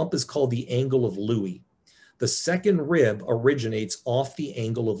 That bump is called the angle of Louis. The second rib originates off the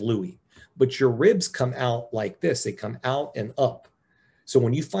angle of Louis, but your ribs come out like this. They come out and up. So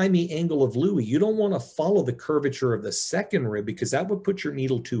when you find the angle of Louis, you don't want to follow the curvature of the second rib because that would put your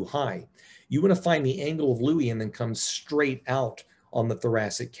needle too high. You want to find the angle of Louis and then come straight out on the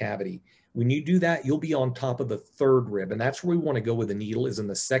thoracic cavity. When you do that, you'll be on top of the third rib. And that's where we want to go with the needle, is in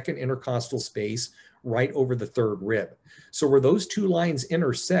the second intercostal space, right over the third rib. So where those two lines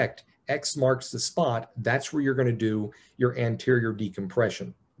intersect, X marks the spot, that's where you're going to do your anterior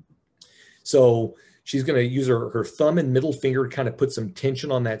decompression. So she's going to use her thumb and middle finger to kind of put some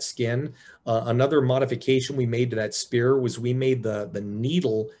tension on that skin. Another modification we made to that spear was we made the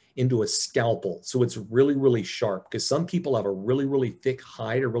needle into a scalpel. So it's really, really sharp, because some people have a really, really thick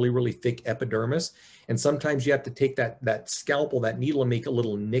hide, a really, really thick epidermis. And sometimes you have to take that scalpel, that needle, and make a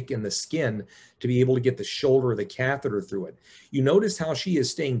little nick in the skin to be able to get the shoulder or the catheter through it. You notice how she is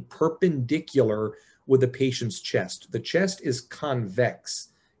staying perpendicular with the patient's chest. The chest is convex,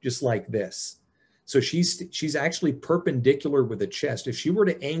 just like this. So she's actually perpendicular with the chest. If she were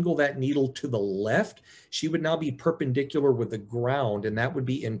to angle that needle to the left, she would now be perpendicular with the ground, and that would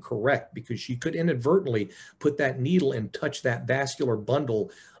be incorrect because she could inadvertently put that needle and touch that vascular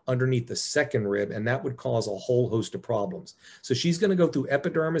bundle underneath the second rib, and that would cause a whole host of problems. So she's going to go through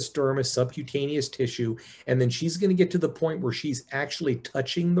epidermis, dermis, subcutaneous tissue, and then she's going to get to the point where she's actually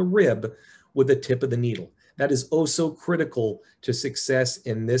touching the rib with the tip of the needle. That is oh so critical to success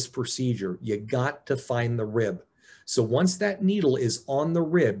in this procedure. You got to find the rib. So once that needle is on the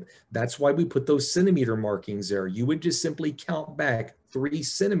rib, that's why we put those centimeter markings there. You would just simply count back 3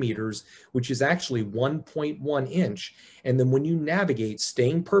 centimeters, which is actually 1.1 inch. And then when you navigate,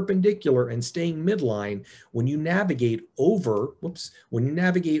 staying perpendicular and staying midline, when you navigate over,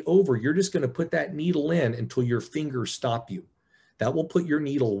 you're just going to put that needle in until your fingers stop you. That will put your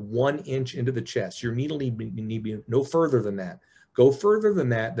needle 1 inch into the chest. Your needle need be no further than that. Go further than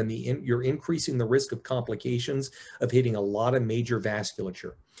that, then you're increasing the risk of complications of hitting a lot of major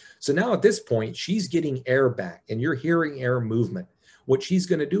vasculature. So now at this point, she's getting air back and you're hearing air movement. What she's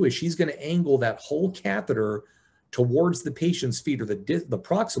going to do is she's going to angle that whole catheter towards the patient's feet, or the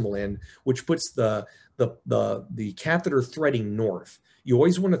proximal end, which puts the catheter threading north. You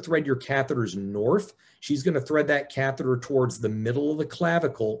always want to thread your catheters north. She's going to thread that catheter towards the middle of the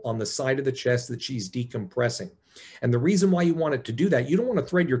clavicle on the side of the chest that she's decompressing. And the reason why you want it to do that, you don't want to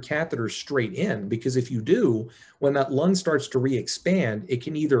thread your catheter straight in, because if you do, when that lung starts to re-expand, it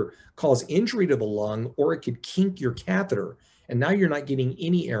can either cause injury to the lung or it could kink your catheter. And now you're not getting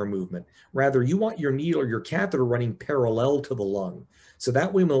any air movement. Rather, you want your needle or your catheter running parallel to the lung. So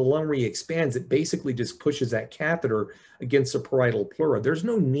that way when the lung re-expands, it basically just pushes that catheter against the parietal pleura. There's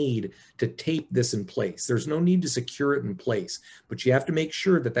no need to tape this in place. There's no need to secure it in place, but you have to make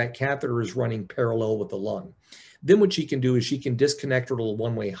sure that that catheter is running parallel with the lung. Then what she can do is she can disconnect her little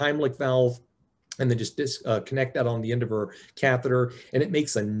one-way Heimlich valve and then just connect that on the end of her catheter, and it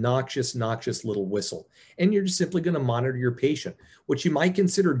makes a noxious little whistle. And you're just simply going to monitor your patient. What you might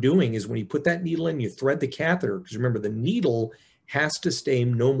consider doing is when you put that needle in, you thread the catheter, because remember, the needle has to stay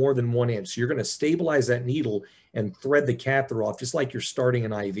no more than 1 inch. So you're going to stabilize that needle and thread the catheter off, just like you're starting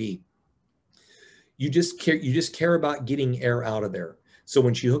an IV. You just care about getting air out of there. So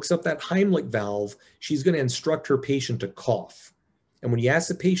when she hooks up that Heimlich valve, she's going to instruct her patient to cough. And when you ask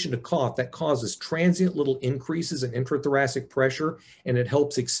the patient to cough, that causes transient little increases in intrathoracic pressure, and it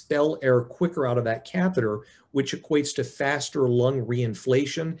helps expel air quicker out of that catheter, which equates to faster lung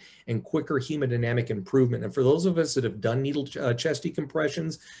reinflation and quicker hemodynamic improvement. And for those of us that have done needle chest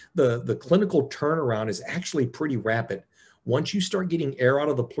decompressions, the clinical turnaround is actually pretty rapid. Once you start getting air out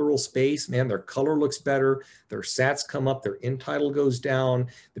of the pleural space, man, their color looks better, their SATs come up, their end tidal goes down,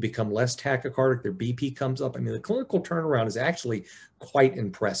 they become less tachycardic, their BP comes up. I mean, the clinical turnaround is actually quite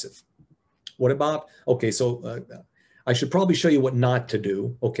impressive. What about, okay, so I should probably show you what not to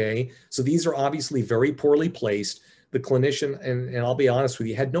do, okay? So these are obviously very poorly placed. The clinician, and I'll be honest with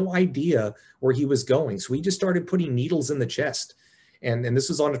you, had no idea where he was going. So he just started putting needles in the chest. And this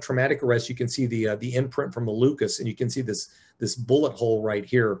is on a traumatic arrest. You can see the imprint from the Lucas, and you can see this bullet hole right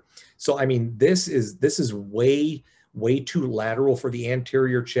here. So I mean, this is way too lateral for the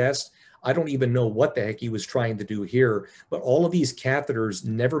anterior chest. I don't even know what the heck he was trying to do here, but all of these catheters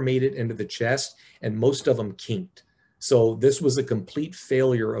never made it into the chest, and most of them kinked. So this was a complete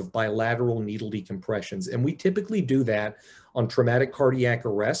failure of bilateral needle decompressions. And we typically do that on traumatic cardiac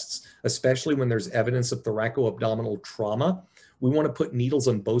arrests, especially when there's evidence of thoracoabdominal trauma. We want to put needles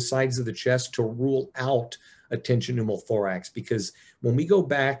on both sides of the chest to rule out a tension pneumothorax, because when we go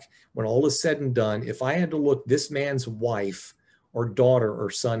back, when all is said and done, if I had to look this man's wife or daughter or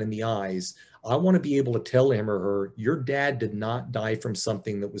son in the eyes, I want to be able to tell him or her, your dad did not die from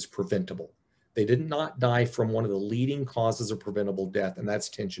something that was preventable. They did not die from one of the leading causes of preventable death, and that's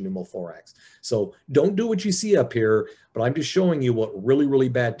tension pneumothorax. So don't do what you see up here, but I'm just showing you what really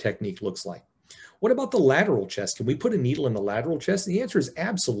bad technique looks like. What about the lateral chest? Can we put a needle in the lateral chest? And the answer is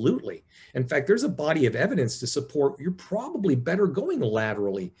absolutely. In fact, there's a body of evidence to support you're probably better going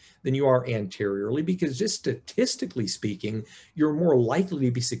laterally than you are anteriorly, because just statistically speaking, you're more likely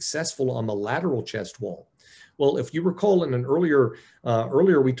to be successful on the lateral chest wall. Well, if you recall in an earlier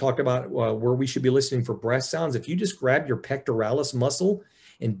we talked about where we should be listening for breath sounds. If you just grab your pectoralis muscle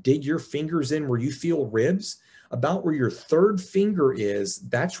and dig your fingers in where you feel ribs, about where your third finger is,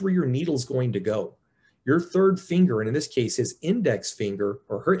 that's where your needle's going to go. Your third finger, and in this case, his index finger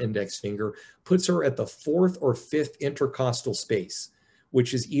or her index finger, puts her at the 4th or 5th intercostal space,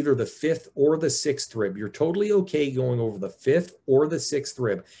 which is either the 5th or the 6th rib. You're totally okay going over the 5th or the 6th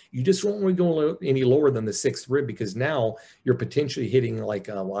rib. You just won't want to go any lower than the 6th rib, because now you're potentially hitting like,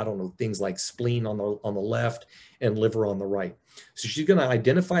 I don't know, things like spleen on the left and liver on the right. So she's going to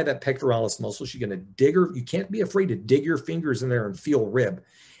identify that pectoralis muscle. She's going to dig her. You can't be afraid to dig your fingers in there and feel rib.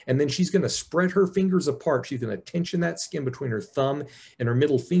 And then she's going to spread her fingers apart. She's going to tension that skin between her thumb and her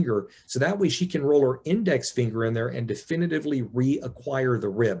middle finger. So that way she can roll her index finger in there and definitively reacquire the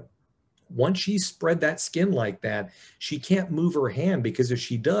rib. Once she's spread that skin like that, she can't move her hand, because if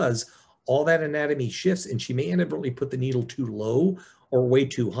she does, all that anatomy shifts and she may inadvertently put the needle too low or way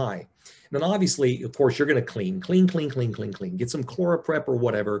too high. And then obviously, of course, you're going to clean, get some ChloraPrep or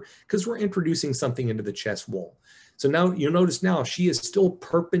whatever, because we're introducing something into the chest wall. So now you'll notice now she is still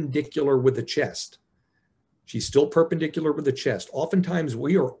perpendicular with the chest. She's still perpendicular with the chest. Oftentimes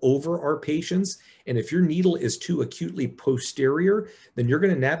we are over our patients, and if your needle is too acutely posterior, then you're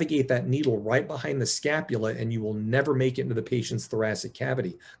going to navigate that needle right behind the scapula and you will never make it into the patient's thoracic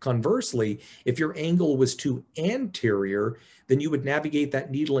cavity. Conversely, if your angle was too anterior, then you would navigate that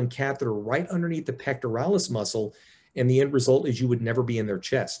needle and catheter right underneath the pectoralis muscle, and the end result is you would never be in their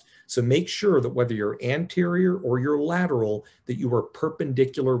chest. So make sure that whether you're anterior or you're lateral, that you are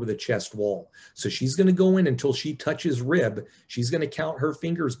perpendicular with the chest wall. So she's going to go in until she touches rib. She's going to count her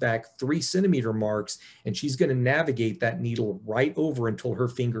fingers back 3 centimeter marks, and she's going to navigate that needle right over until her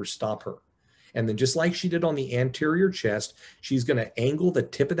fingers stop her. And then just like she did on the anterior chest, she's going to angle the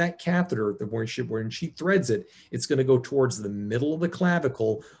tip of that catheter when she threads it, it's going to go towards the middle of the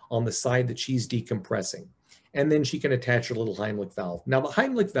clavicle on the side that she's decompressing. And then she can attach her little Heimlich valve. Now the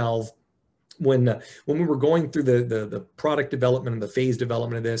Heimlich valve, when we were going through the product development and the phase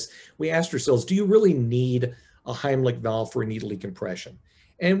development of this, we asked ourselves, do you really need a Heimlich valve for a needle decompression?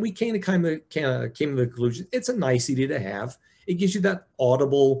 And we came to the conclusion, it's a nicety to have. It gives you that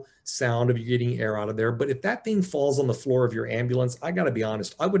audible sound of you getting air out of there. But if that thing falls on the floor of your ambulance, I got to be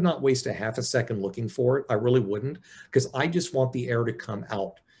honest, I would not waste a half a second looking for it. I really wouldn't, because I just want the air to come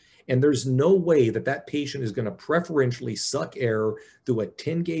out. And there's no way that that patient is going to preferentially suck air through a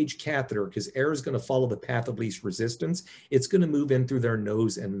 10 gauge catheter, because air is going to follow the path of least resistance. It's going to move in through their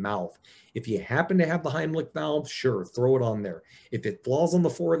nose and mouth. If you happen to have the Heimlich valve, sure, throw it on there. If it falls on the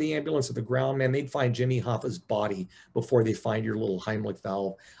floor of the ambulance or the ground, man, they'd find Jimmy Hoffa's body before they find your little Heimlich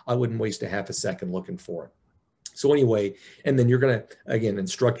valve. I wouldn't waste a half a second looking for it. So anyway, and then you're going to, again,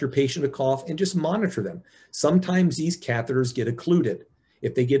 instruct your patient to cough and just monitor them. Sometimes these catheters get occluded.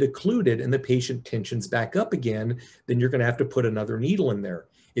 If they get occluded and the patient tensions back up again, then you're going to have to put another needle in there.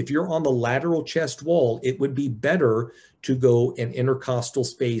 If you're on the lateral chest wall, it would be better to go an intercostal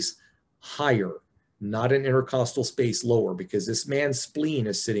space higher, not an intercostal space lower, because this man's spleen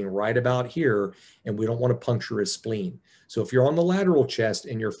is sitting right about here and we don't want to puncture his spleen. So if you're on the lateral chest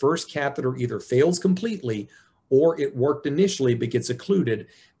and your first catheter either fails completely or it worked initially but gets occluded,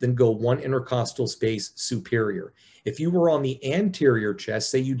 then go 1 intercostal space superior. If you were on the anterior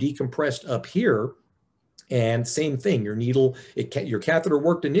chest, say you decompressed up here, and same thing, your needle, your catheter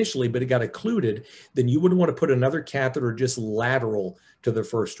worked initially, but it got occluded, then you would want to put another catheter just lateral to the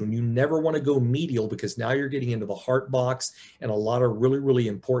first one. You never want to go medial, because now you're getting into the heart box and a lot of really, really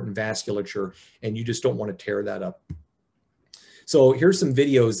important vasculature, and you just don't want to tear that up. So here's some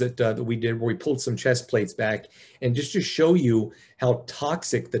videos that we did where we pulled some chest plates back, and just to show you how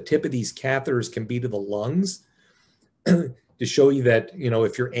toxic the tip of these catheters can be to the lungs, to show you that, you know,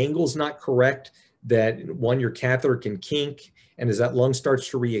 if your angle's not correct, that one, your catheter can kink, and as that lung starts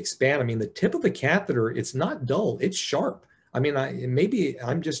to re-expand, I mean, the tip of the catheter, it's not dull, it's sharp. I mean, maybe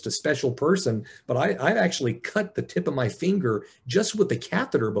I'm just a special person, but I've actually cut the tip of my finger just with the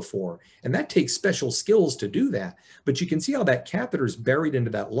catheter before. And that takes special skills to do that. But you can see how that catheter is buried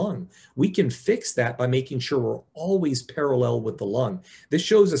into that lung. We can fix that by making sure we're always parallel with the lung. This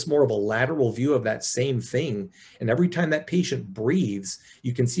shows us more of a lateral view of that same thing. And every time that patient breathes,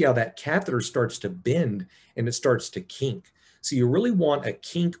 you can see how that catheter starts to bend and it starts to kink. So you really want a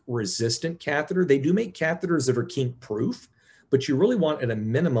kink resistant catheter. They do make catheters that are kink proof, but you really want at a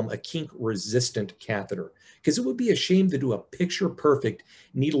minimum a kink resistant catheter, because it would be a shame to do a picture perfect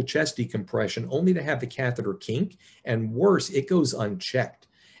needle chest decompression only to have the catheter kink, and worse, it goes unchecked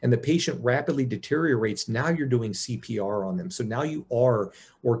and the patient rapidly deteriorates. Now you're doing CPR on them. So now you are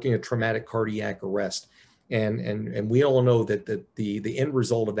working a traumatic cardiac arrest. And we all know that the end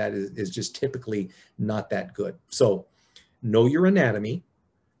result of that is just typically not that good. So know your anatomy,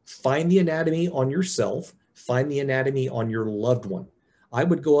 find the anatomy on yourself, find the anatomy on your loved one. I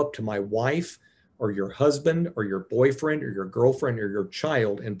would go up to my wife or your husband or your boyfriend or your girlfriend or your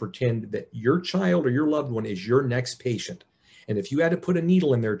child and pretend that your child or your loved one is your next patient. And if you had to put a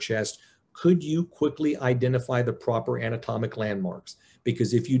needle in their chest, could you quickly identify the proper anatomic landmarks?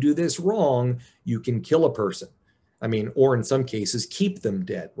 Because if you do this wrong, you can kill a person. I mean, or in some cases, keep them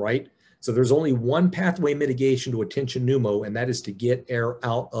dead, right? So there's only one pathway mitigation to a tension pneumo, and that is to get air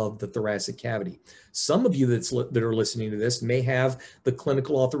out of the thoracic cavity. Some of you that are listening to this may have the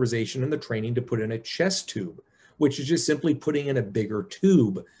clinical authorization and the training to put in a chest tube, which is just simply putting in a bigger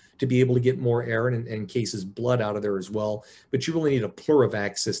tube to be able to get more air and in cases blood out of there as well. But you really need a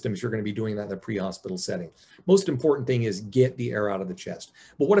plurivac system if you're going to be doing that in a pre-hospital setting. Most important thing is get the air out of the chest.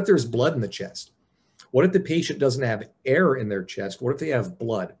 But what if there's blood in the chest? What if the patient doesn't have air in their chest? What if they have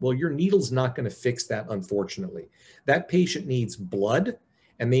blood? Well, your needle's not going to fix that, unfortunately. That patient needs blood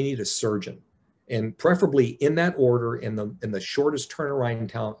and they need a surgeon. And preferably in that order, in the shortest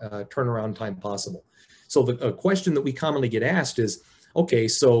turnaround time possible. So a question that we commonly get asked is, okay,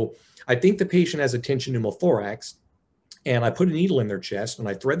 so I think the patient has a tension pneumothorax, and I put a needle in their chest and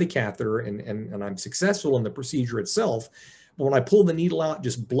I thread the catheter and I'm successful in the procedure itself. But when I pull the needle out,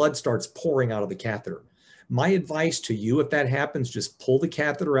 just blood starts pouring out of the catheter. My advice to you, if that happens, just pull the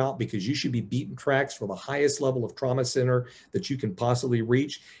catheter out, because you should be beating tracks for the highest level of trauma center that you can possibly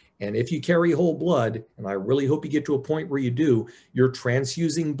reach. And if you carry whole blood, and I really hope you get to a point where you do, you're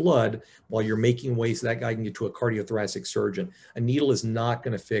transfusing blood while you're making way so that guy can get to a cardiothoracic surgeon. A needle is not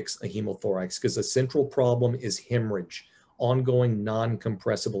going to fix a hemothorax, because the central problem is hemorrhage, ongoing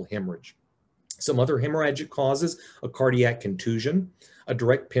non-compressible hemorrhage. Some other hemorrhagic causes: a cardiac contusion, a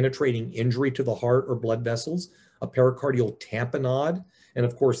direct penetrating injury to the heart or blood vessels, a pericardial tamponade, and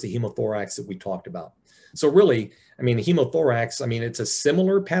of course the hemothorax that we talked about. So really, I mean, the hemothorax, I mean, it's a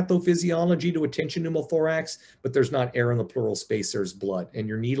similar pathophysiology to a tension pneumothorax, but there's not air in the pleural space, there's blood, and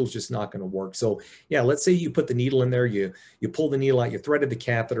your needle's just not going to work. So yeah, let's say you put the needle in there, you pull the needle out, you threaded the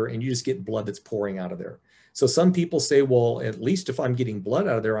catheter, and you just get blood that's pouring out of there. So some people say, well, at least if I'm getting blood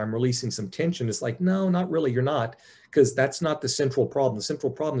out of there, I'm releasing some tension. It's like, no, not really, you're not, because that's not the central problem. The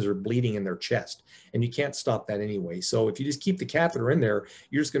central problems are bleeding in their chest, and you can't stop that anyway. So if you just keep the catheter in there,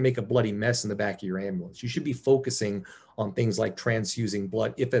 you're just going to make a bloody mess in the back of your ambulance. You should be focusing on things like transfusing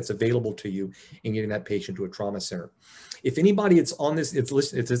blood, if that's available to you, and getting that patient to a trauma center. If anybody that's on this,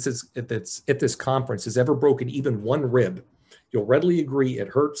 at this conference has ever broken even one rib, you'll readily agree it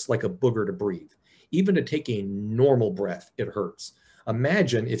hurts like a booger to breathe. Even to take a normal breath, it hurts.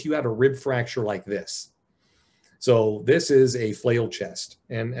 Imagine if you had a rib fracture like this. So this is a flail chest.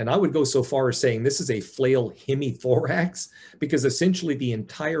 And I would go so far as saying this is a flail hemithorax, because essentially the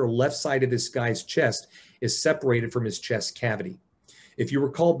entire left side of this guy's chest is separated from his chest cavity. If you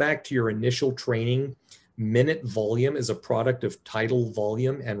recall back to your initial training, minute volume is a product of tidal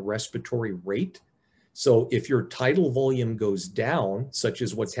volume and respiratory rate. So if your tidal volume goes down, such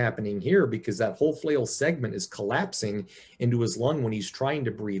as what's happening here, because that whole flail segment is collapsing into his lung when he's trying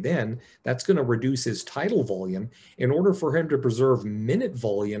to breathe in, that's going to reduce his tidal volume. In order for him to preserve minute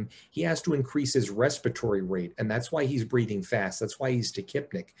volume, he has to increase his respiratory rate. And that's why he's breathing fast. That's why he's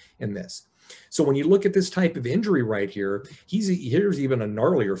tachypnic in this. So when you look at this type of injury right here, here's even a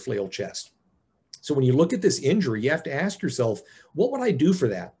gnarlier flail chest. So when you look at this injury, you have to ask yourself, what would I do for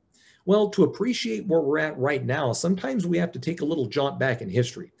that? Well, to appreciate where we're at right now, sometimes we have to take a little jaunt back in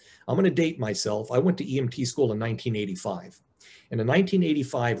history. I'm going to date myself. I went to EMT school in 1985. And in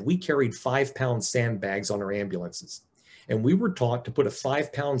 1985, we carried 5-pound sandbags on our ambulances. And we were taught to put a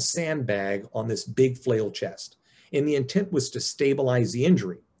 5-pound sandbag on this big flail chest. And the intent was to stabilize the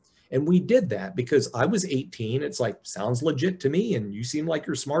injury. And we did that because I was 18. It's like, sounds legit to me. And you seem like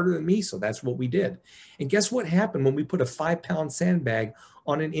you're smarter than me. So that's what we did. And guess what happened when we put a 5-pound sandbag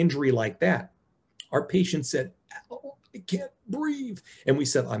on an injury like that? Our patient said, oh, I can't breathe. And we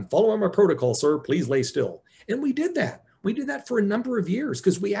said, I'm following my protocol, sir. Please lay still. And we did that. We did that for a number of years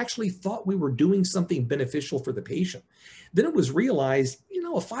because we actually thought we were doing something beneficial for the patient. Then it was realized,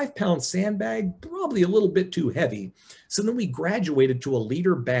 a 5-pound sandbag, probably a little bit too heavy. So then we graduated to a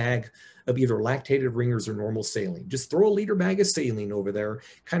liter bag of either lactated ringers or normal saline. Just throw a liter bag of saline over there,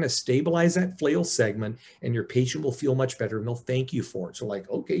 kind of stabilize that flail segment, and your patient will feel much better and they'll thank you for it. So like,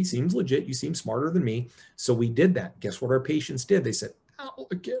 okay, seems legit. You seem smarter than me. So we did that. Guess what our patients did? They said, oh,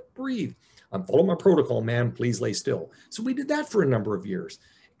 I can't breathe. I'm following my protocol, man. Please lay still. So we did that for a number of years.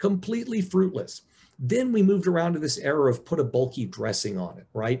 Completely fruitless. Then we moved around to this era of put a bulky dressing on it,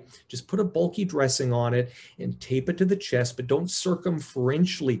 right? Just put a bulky dressing on it and tape it to the chest, but don't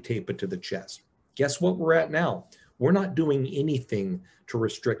circumferentially tape it to the chest. Guess what we're at now? We're not doing anything to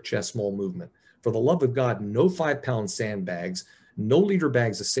restrict chest wall movement. For the love of God, no 5-pound sandbags, no liter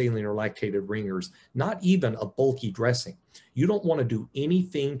bags of saline or lactated ringers, not even a bulky dressing. You don't want to do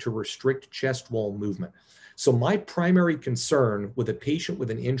anything to restrict chest wall movement. So my primary concern with a patient with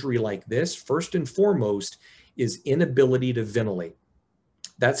an injury like this, first and foremost, is inability to ventilate.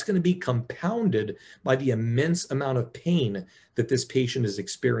 That's going to be compounded by the immense amount of pain that this patient is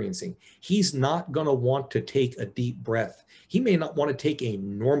experiencing. He's not going to want to take a deep breath. He may not want to take a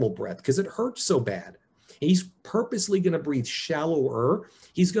normal breath because it hurts so bad. He's purposely going to breathe shallower.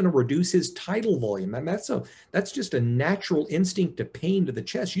 He's going to reduce his tidal volume. And that's just a natural instinct to pain to the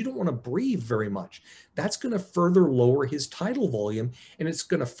chest. You don't want to breathe very much. That's going to further lower his tidal volume, and it's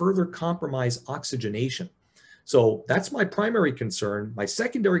going to further compromise oxygenation. So that's my primary concern. My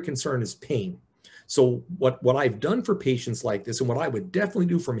secondary concern is pain. So what I've done for patients like this, and what I would definitely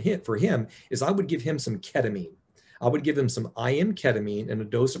do for him, is I would give him some ketamine. I would give him some IM ketamine in a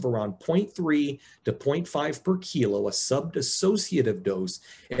dose of around 0.3 to 0.5 per kilo, a sub-dissociative dose.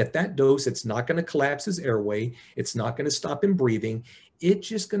 At that dose, it's not going to collapse his airway. It's not going to stop him breathing. It's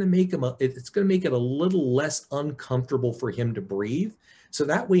just going to make him, it's going to make it a little less uncomfortable for him to breathe. So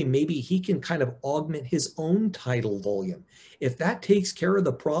that way, maybe he can kind of augment his own tidal volume. If that takes care of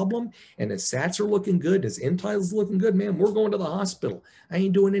the problem and his sats are looking good, his end tidal's looking good, man, we're going to the hospital. I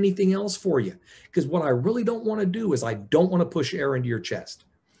ain't doing anything else for you. Because what I really don't want to do is I don't want to push air into your chest.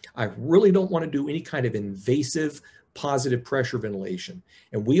 I really don't want to do any kind of invasive positive pressure ventilation.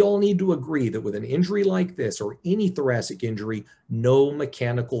 And we all need to agree that with an injury like this or any thoracic injury, no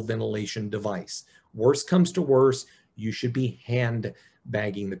mechanical ventilation device. Worst comes to worst, you should be hand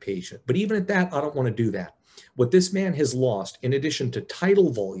bagging the patient. But even at that, I don't want to do that. What this man has lost, in addition to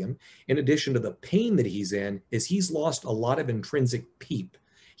tidal volume, in addition to the pain that he's in, is he's lost a lot of intrinsic PEEP.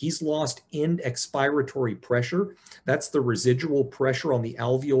 He's lost end expiratory pressure. That's the residual pressure on the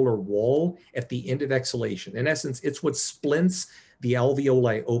alveolar wall at the end of exhalation. In essence, it's what splints the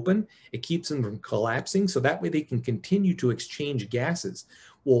alveoli open. It keeps them from collapsing, so that way they can continue to exchange gases.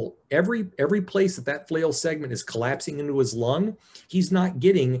 Well, every place that flail segment is collapsing into his lung, he's not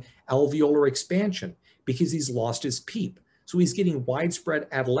getting alveolar expansion because he's lost his PEEP. So he's getting widespread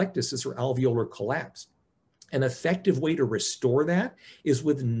atelectasis or alveolar collapse. An effective way to restore that is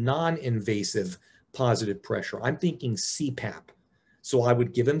with non-invasive positive pressure. I'm thinking CPAP. So I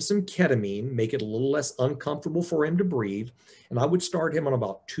would give him some ketamine, make it a little less uncomfortable for him to breathe. And I would start him on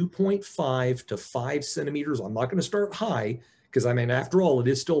about 2.5 to 5 centimeters. I'm not going to start high because, I mean, after all, it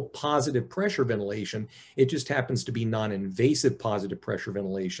is still positive pressure ventilation. It just happens to be non-invasive positive pressure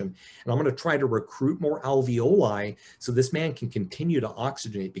ventilation. And I'm going to try to recruit more alveoli so this man can continue to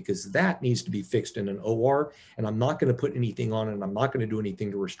oxygenate, because that needs to be fixed in an OR. And I'm not going to put anything on it. And I'm not going to do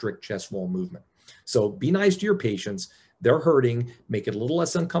anything to restrict chest wall movement. So be nice to your patients. They're hurting, make it a little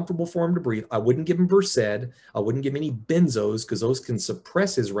less uncomfortable for him to breathe. I wouldn't give him Versed. I wouldn't give any benzos because those can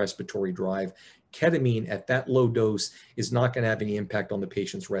suppress his respiratory drive. Ketamine at that low dose is not going to have any impact on the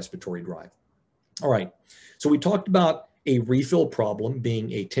patient's respiratory drive. All right, so we talked about a refill problem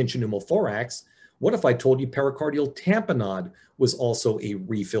being a tension pneumothorax. What if I told you pericardial tamponade was also a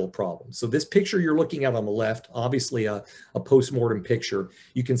refill problem? So this picture you're looking at on the left, obviously a postmortem picture.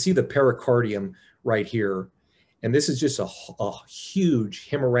 You can see the pericardium right here. And this is just a huge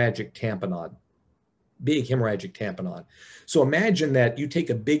hemorrhagic tamponade, big hemorrhagic tamponade. So imagine that you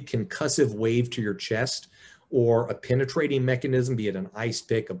take a big concussive wave to your chest or a penetrating mechanism, be it an ice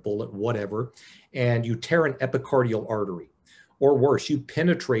pick, a bullet, whatever, and you tear an epicardial artery. Or worse, you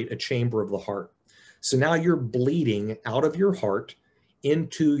penetrate a chamber of the heart. So now you're bleeding out of your heart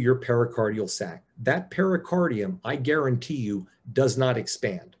into your pericardial sac. That pericardium, I guarantee you, does not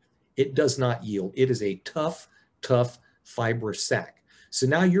expand. It does not yield. It is a tough fibrous sac. So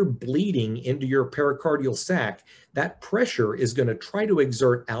now you're bleeding into your pericardial sac. That pressure is going to try to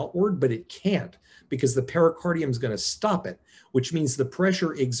exert outward, but it can't because the pericardium is going to stop it, which means the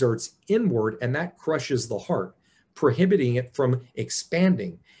pressure exerts inward and that crushes the heart, prohibiting it from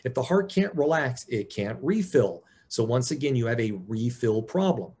expanding. If the heart can't relax, it can't refill. So once again, you have a refill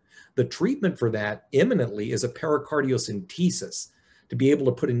problem. The treatment for that imminently is a pericardiocentesis, to be able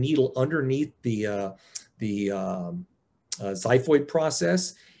to put a needle underneath the xiphoid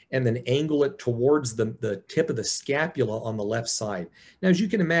process and then angle it towards the tip of the scapula on the left side. Now, as you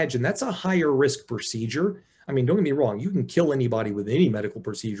can imagine, that's a higher risk procedure. I mean, don't get me wrong, you can kill anybody with any medical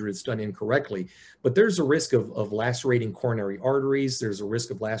procedure that's done incorrectly, but there's a risk of lacerating coronary arteries. There's a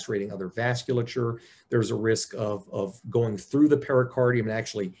risk of lacerating other vasculature. There's a risk of going through the pericardium and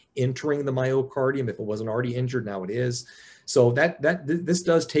actually entering the myocardium. If it wasn't already injured, now it is. So this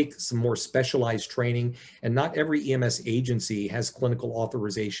does take some more specialized training, and not every EMS agency has clinical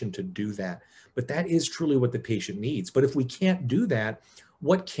authorization to do that. But that is truly what the patient needs. But if we can't do that,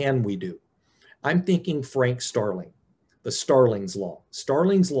 what can we do? I'm thinking Frank Starling, the Starling's Law.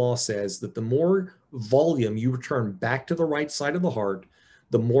 Starling's Law says that the more volume you return back to the right side of the heart,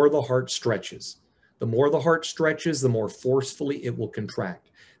 the more the heart stretches. The more the heart stretches, the more forcefully it will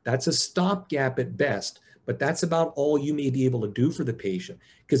contract. That's a stopgap at best, but that's about all you may be able to do for the patient.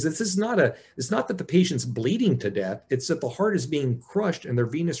 Because it's not that the patient's bleeding to death, it's that the heart is being crushed and their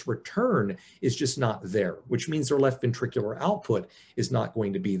venous return is just not there, which means their left ventricular output is not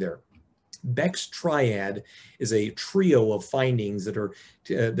going to be there. Beck's triad is a trio of findings that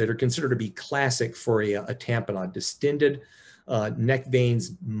are considered to be classic for a tamponade: distended neck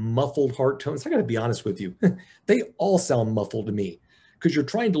veins, muffled heart tones. I got to be honest with you, they all sound muffled to me because you're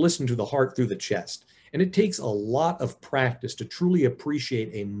trying to listen to the heart through the chest. And it takes a lot of practice to truly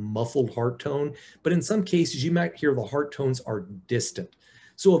appreciate a muffled heart tone. But in some cases, you might hear the heart tones are distant.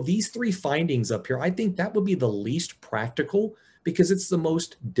 So of these three findings up here, I think that would be the least practical because it's the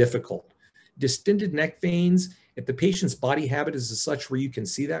most difficult. Distended neck veins, if the patient's body habit is as such where you can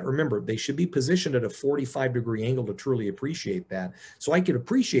see that, remember, they should be positioned at a 45-degree angle to truly appreciate that. So I could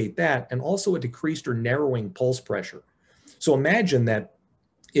appreciate that, and also a decreased or narrowing pulse pressure. So imagine that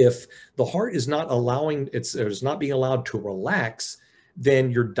if the heart is not allowing, it's not being allowed to relax,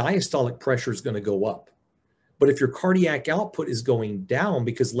 then your diastolic pressure is going to go up. But if your cardiac output is going down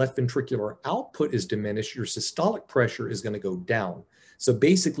because left ventricular output is diminished, your systolic pressure is going to go down. So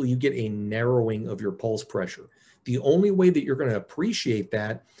basically, you get a narrowing of your pulse pressure. The only way that you're going to appreciate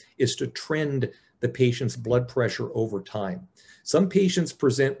that is to trend the patient's blood pressure over time. Some patients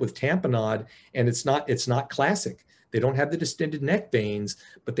present with tamponade, and it's not classic. They don't have the distended neck veins,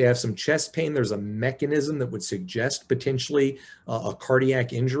 but they have some chest pain. There's a mechanism that would suggest potentially a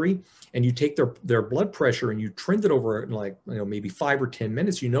cardiac injury. And you take their blood pressure and you trend it over like, maybe 5 or 10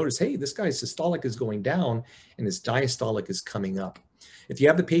 minutes. You notice, hey, this guy's systolic is going down and his diastolic is coming up. If you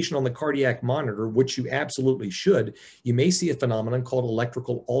have the patient on the cardiac monitor, which you absolutely should, you may see a phenomenon called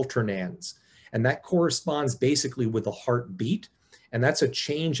electrical alternans. And that corresponds basically with a heartbeat. And that's a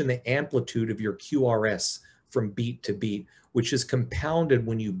change in the amplitude of your QRS from beat to beat, which is compounded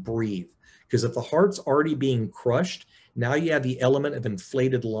when you breathe. Because if the heart's already being crushed, now you have the element of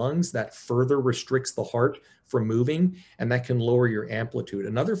inflated lungs that further restricts the heart from moving, and that can lower your amplitude.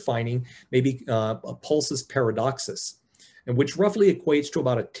 Another finding may be a pulsus paradoxus, and which roughly equates to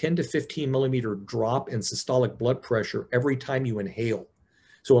about a 10 to 15 millimeter drop in systolic blood pressure every time you inhale.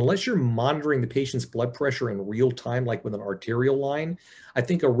 So unless you're monitoring the patient's blood pressure in real time, like with an arterial line, I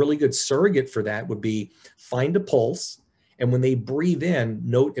think a really good surrogate for that would be find a pulse. And when they breathe in,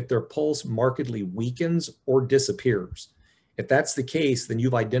 note if their pulse markedly weakens or disappears. If that's the case, then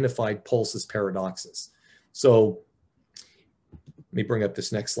you've identified pulsus paradoxus. So let me bring up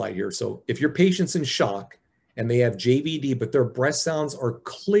this next slide here. So if your patient's in shock and they have JVD, but their breath sounds are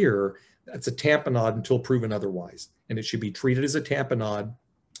clear, that's a tamponade until proven otherwise. And it should be treated as a tamponade.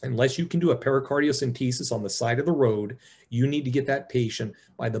 Unless you can do a pericardiocentesis on the side of the road, you need to get that patient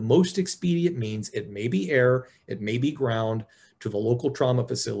by the most expedient means. It may be air, it may be ground, to the local trauma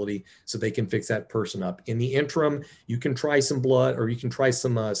facility so they can fix that person up. In the interim, you can try some blood or you can try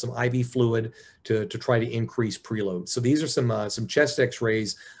some IV fluid to try to increase preload. So these are some chest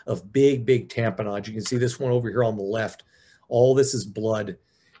x-rays of big tamponade. You can see this one over here on the left. All this is blood.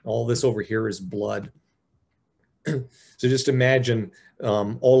 All this over here is blood. So just imagine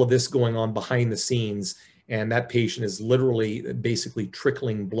all of this going on behind the scenes, and that patient is literally basically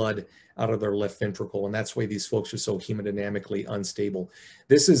trickling blood out of their left ventricle, and that's why these folks are so hemodynamically unstable.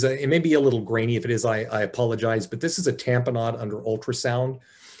 This is it may be a little grainy. If it is, I apologize, but this is a tamponade under ultrasound.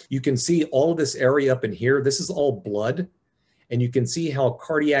 You can see all of this area up in here. This is all blood, and you can see how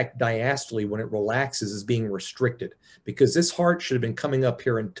cardiac diastole, when it relaxes, is being restricted because this heart should have been coming up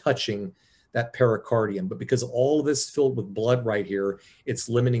here and touching that pericardium, but because all of this is filled with blood right here, it's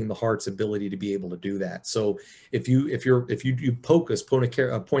limiting the heart's ability to be able to do that. So if you do POCUS, point of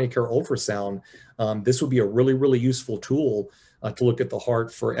care ultrasound, this would be a really useful tool to look at the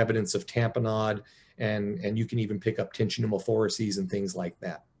heart for evidence of tamponade, and you can even pick up tension pneumothoraces and things like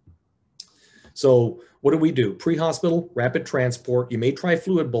that. So what do? Pre-hospital, rapid transport. You may try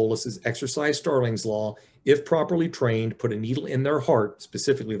fluid boluses, exercise Starling's law. If properly trained, put a needle in their heart,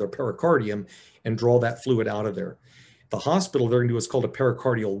 specifically their pericardium, and draw that fluid out of there. The hospital, they're going to do what's called a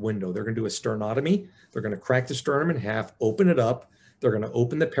pericardial window. They're going to do a sternotomy. They're going to crack the sternum in half, open it up. They're going to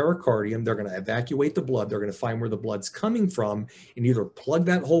open the pericardium. They're going to evacuate the blood. They're going to find where the blood's coming from and either plug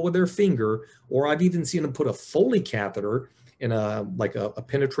that hole with their finger, or I've even seen them put a Foley catheter in a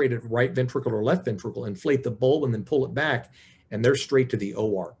penetrated right ventricle or left ventricle, inflate the bulb and then pull it back, and they're straight to the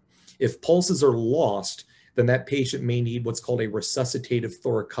OR. If pulses are lost, then that patient may need what's called a resuscitative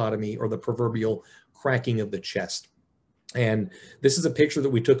thoracotomy, or the proverbial cracking of the chest. And this is a picture that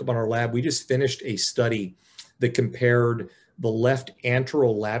we took up on our lab. We just finished a study that compared the left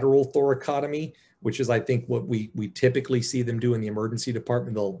anterolateral thoracotomy, which is, I think, what we typically see them do in the emergency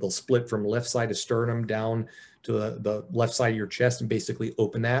department. They'll split from left side of sternum down to the left side of your chest and basically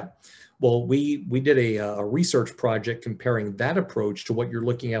open that. Well, we did a research project comparing that approach to what you're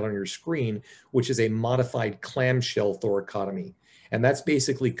looking at on your screen, which is a modified clamshell thoracotomy. And that's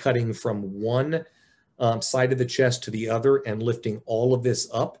basically cutting from one side of the chest to the other and lifting all of this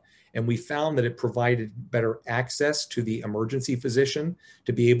up. And we found that it provided better access to the emergency physician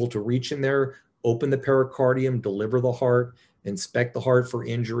to be able to reach in there, open the pericardium, deliver the heart, inspect the heart for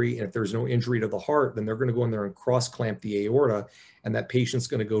injury. And if there's no injury to the heart, then they're going to go in there and cross clamp the aorta. And that patient's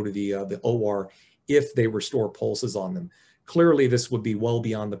going to go to the OR if they restore pulses on them. Clearly, this would be well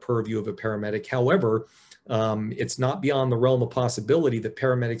beyond the purview of a paramedic. However, it's not beyond the realm of possibility that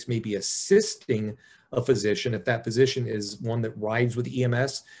paramedics may be assisting a physician if that physician is one that rides with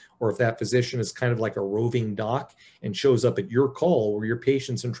EMS, or if that physician is kind of like a roving doc and shows up at your call where your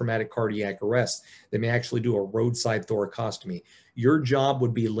patient's in traumatic cardiac arrest. They may actually do a roadside thoracostomy. Your job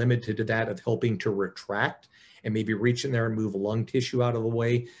would be limited to that of helping to retract and maybe reach in there and move lung tissue out of the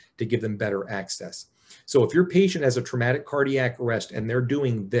way to give them better access. So if your patient has a traumatic cardiac arrest and they're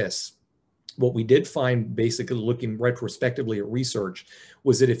doing this, what we did find, basically looking retrospectively at research,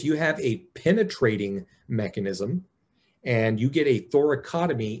 was that if you have a penetrating mechanism and you get a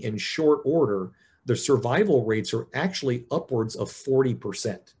thoracotomy in short order, the survival rates are actually upwards of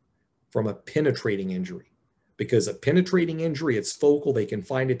 40% from a penetrating injury. Because a penetrating injury, it's focal, they can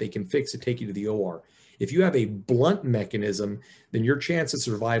find it, they can fix it, take you to the OR. If you have a blunt mechanism, then your chance of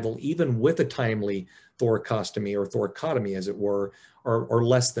survival, even with a timely thoracostomy or thoracotomy, as it were, are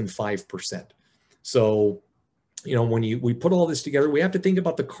less than 5%. So, you know, when we put all this together, we have to think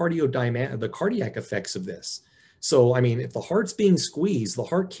about the cardiac effects of this. So, I mean, if the heart's being squeezed, the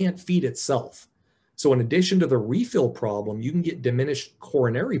heart can't feed itself. So in addition to the refill problem, you can get diminished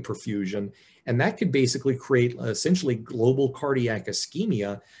coronary perfusion, and that could basically create essentially global cardiac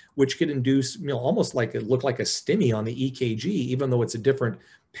ischemia, which could induce, you know, almost like it look like a STEMI on the EKG, even though it's a different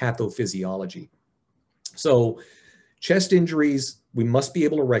pathophysiology. So chest injuries, we must be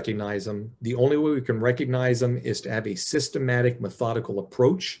able to recognize them. The only way we can recognize them is to have a systematic, methodical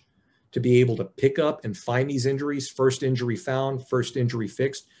approach to be able to pick up and find these injuries, first injury found, first injury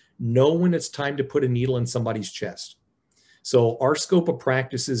fixed, know when it's time to put a needle in somebody's chest. So our scope of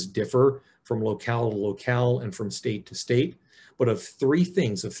practices differ from locale to locale and from state to state, but of three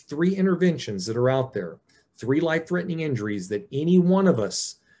things, of three interventions that are out there, three life-threatening injuries that any one of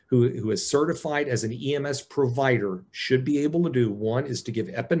us who is certified as an EMS provider should be able to do. One is to give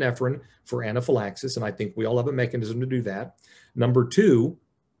epinephrine for anaphylaxis, and I think we all have a mechanism to do that. Number two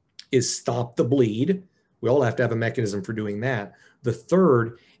is stop the bleed. We all have to have a mechanism for doing that. The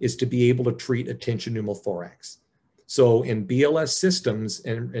third is to be able to treat a tension pneumothorax. So in BLS systems,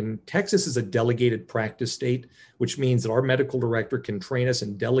 and Texas is a delegated practice state, which means that our medical director can train us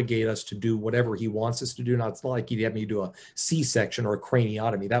and delegate us to do whatever he wants us to do. Now, it's not like he'd have me do a C-section or a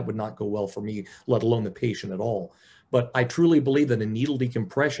craniotomy. That would not go well for me, let alone the patient at all. But I truly believe that a needle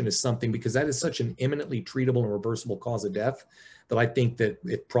decompression is something, because that is such an eminently treatable and reversible cause of death, that I think that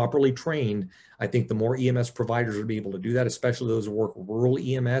if properly trained, I think the more EMS providers would be able to do that, especially those who work rural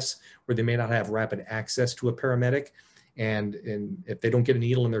EMS where they may not have rapid access to a paramedic. And if they don't get a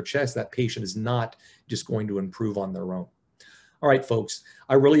needle in their chest, that patient is not just going to improve on their own. All right, folks,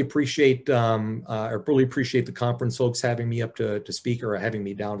 I really appreciate the conference folks having me up to speak, or having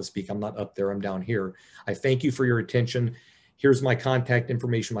me down to speak. I'm not up there, I'm down here. I thank you for your attention. Here's my contact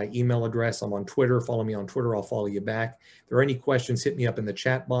information, my email address. I'm on Twitter. Follow me on Twitter. I'll follow you back. If there are any questions, hit me up in the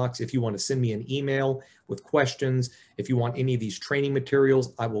chat box. If you want to send me an email with questions, if you want any of these training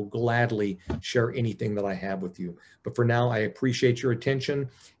materials, I will gladly share anything that I have with you. But for now, I appreciate your attention,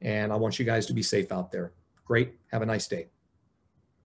 and I want you guys to be safe out there. Great. Have a nice day.